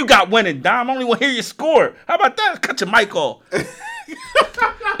care who you got winning, Dom. I only want to hear your score. How about that? Cut your mic off. I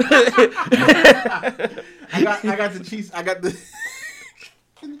got the Chiefs. I got the.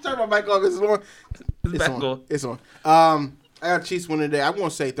 Can you turn my mic off? It's on. I got Chiefs winning today. I'm going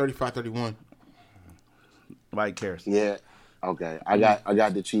to say 35-31. Nobody cares. Yeah. Okay. I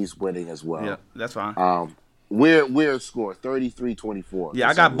got the Chiefs winning as well. Yeah, that's fine. Weird score, 33-24. Yeah,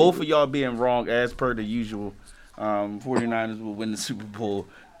 I got both of y'all being wrong as per the usual. 49ers will win the Super Bowl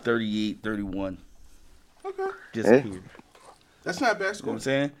 38-31. Okay. Disappeared. That's not a bad score. You know what I'm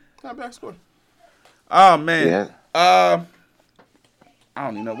saying? Not a bad score. Oh, man. Yeah. I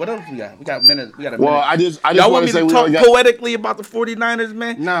don't even know. What else we got? We got a minute. Well, I just y'all want me to talk poetically about the 49ers,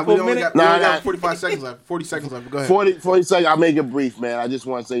 man? Nah, we only got 45 seconds left. 40 seconds left. Go ahead. 40 seconds. I'll make it brief, man. I just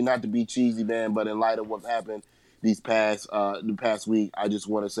want to say, not to be cheesy, man, but in light of what happened the past week, I just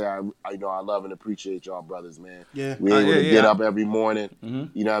want to say I love and appreciate y'all brothers, man. Yeah. We're able to get up every morning.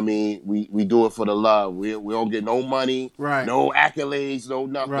 Mm-hmm. You know what I mean? We do it for the love. We don't get no money, right? No accolades, no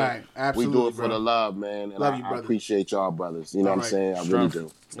nothing. Right. Absolutely. We do it for the love, man. And love you, I appreciate y'all brothers. You know what I'm saying? I really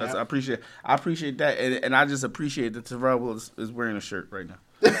do. I appreciate that, and I just appreciate that Terrell is wearing a shirt right now.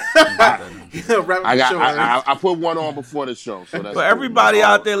 I put one on before the show. So that's for everybody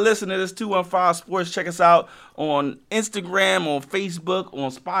out there listening to this 215 Sports, check us out on Instagram, on Facebook,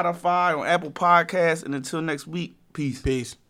 on Spotify, on Apple Podcasts. And until next week, peace. Peace.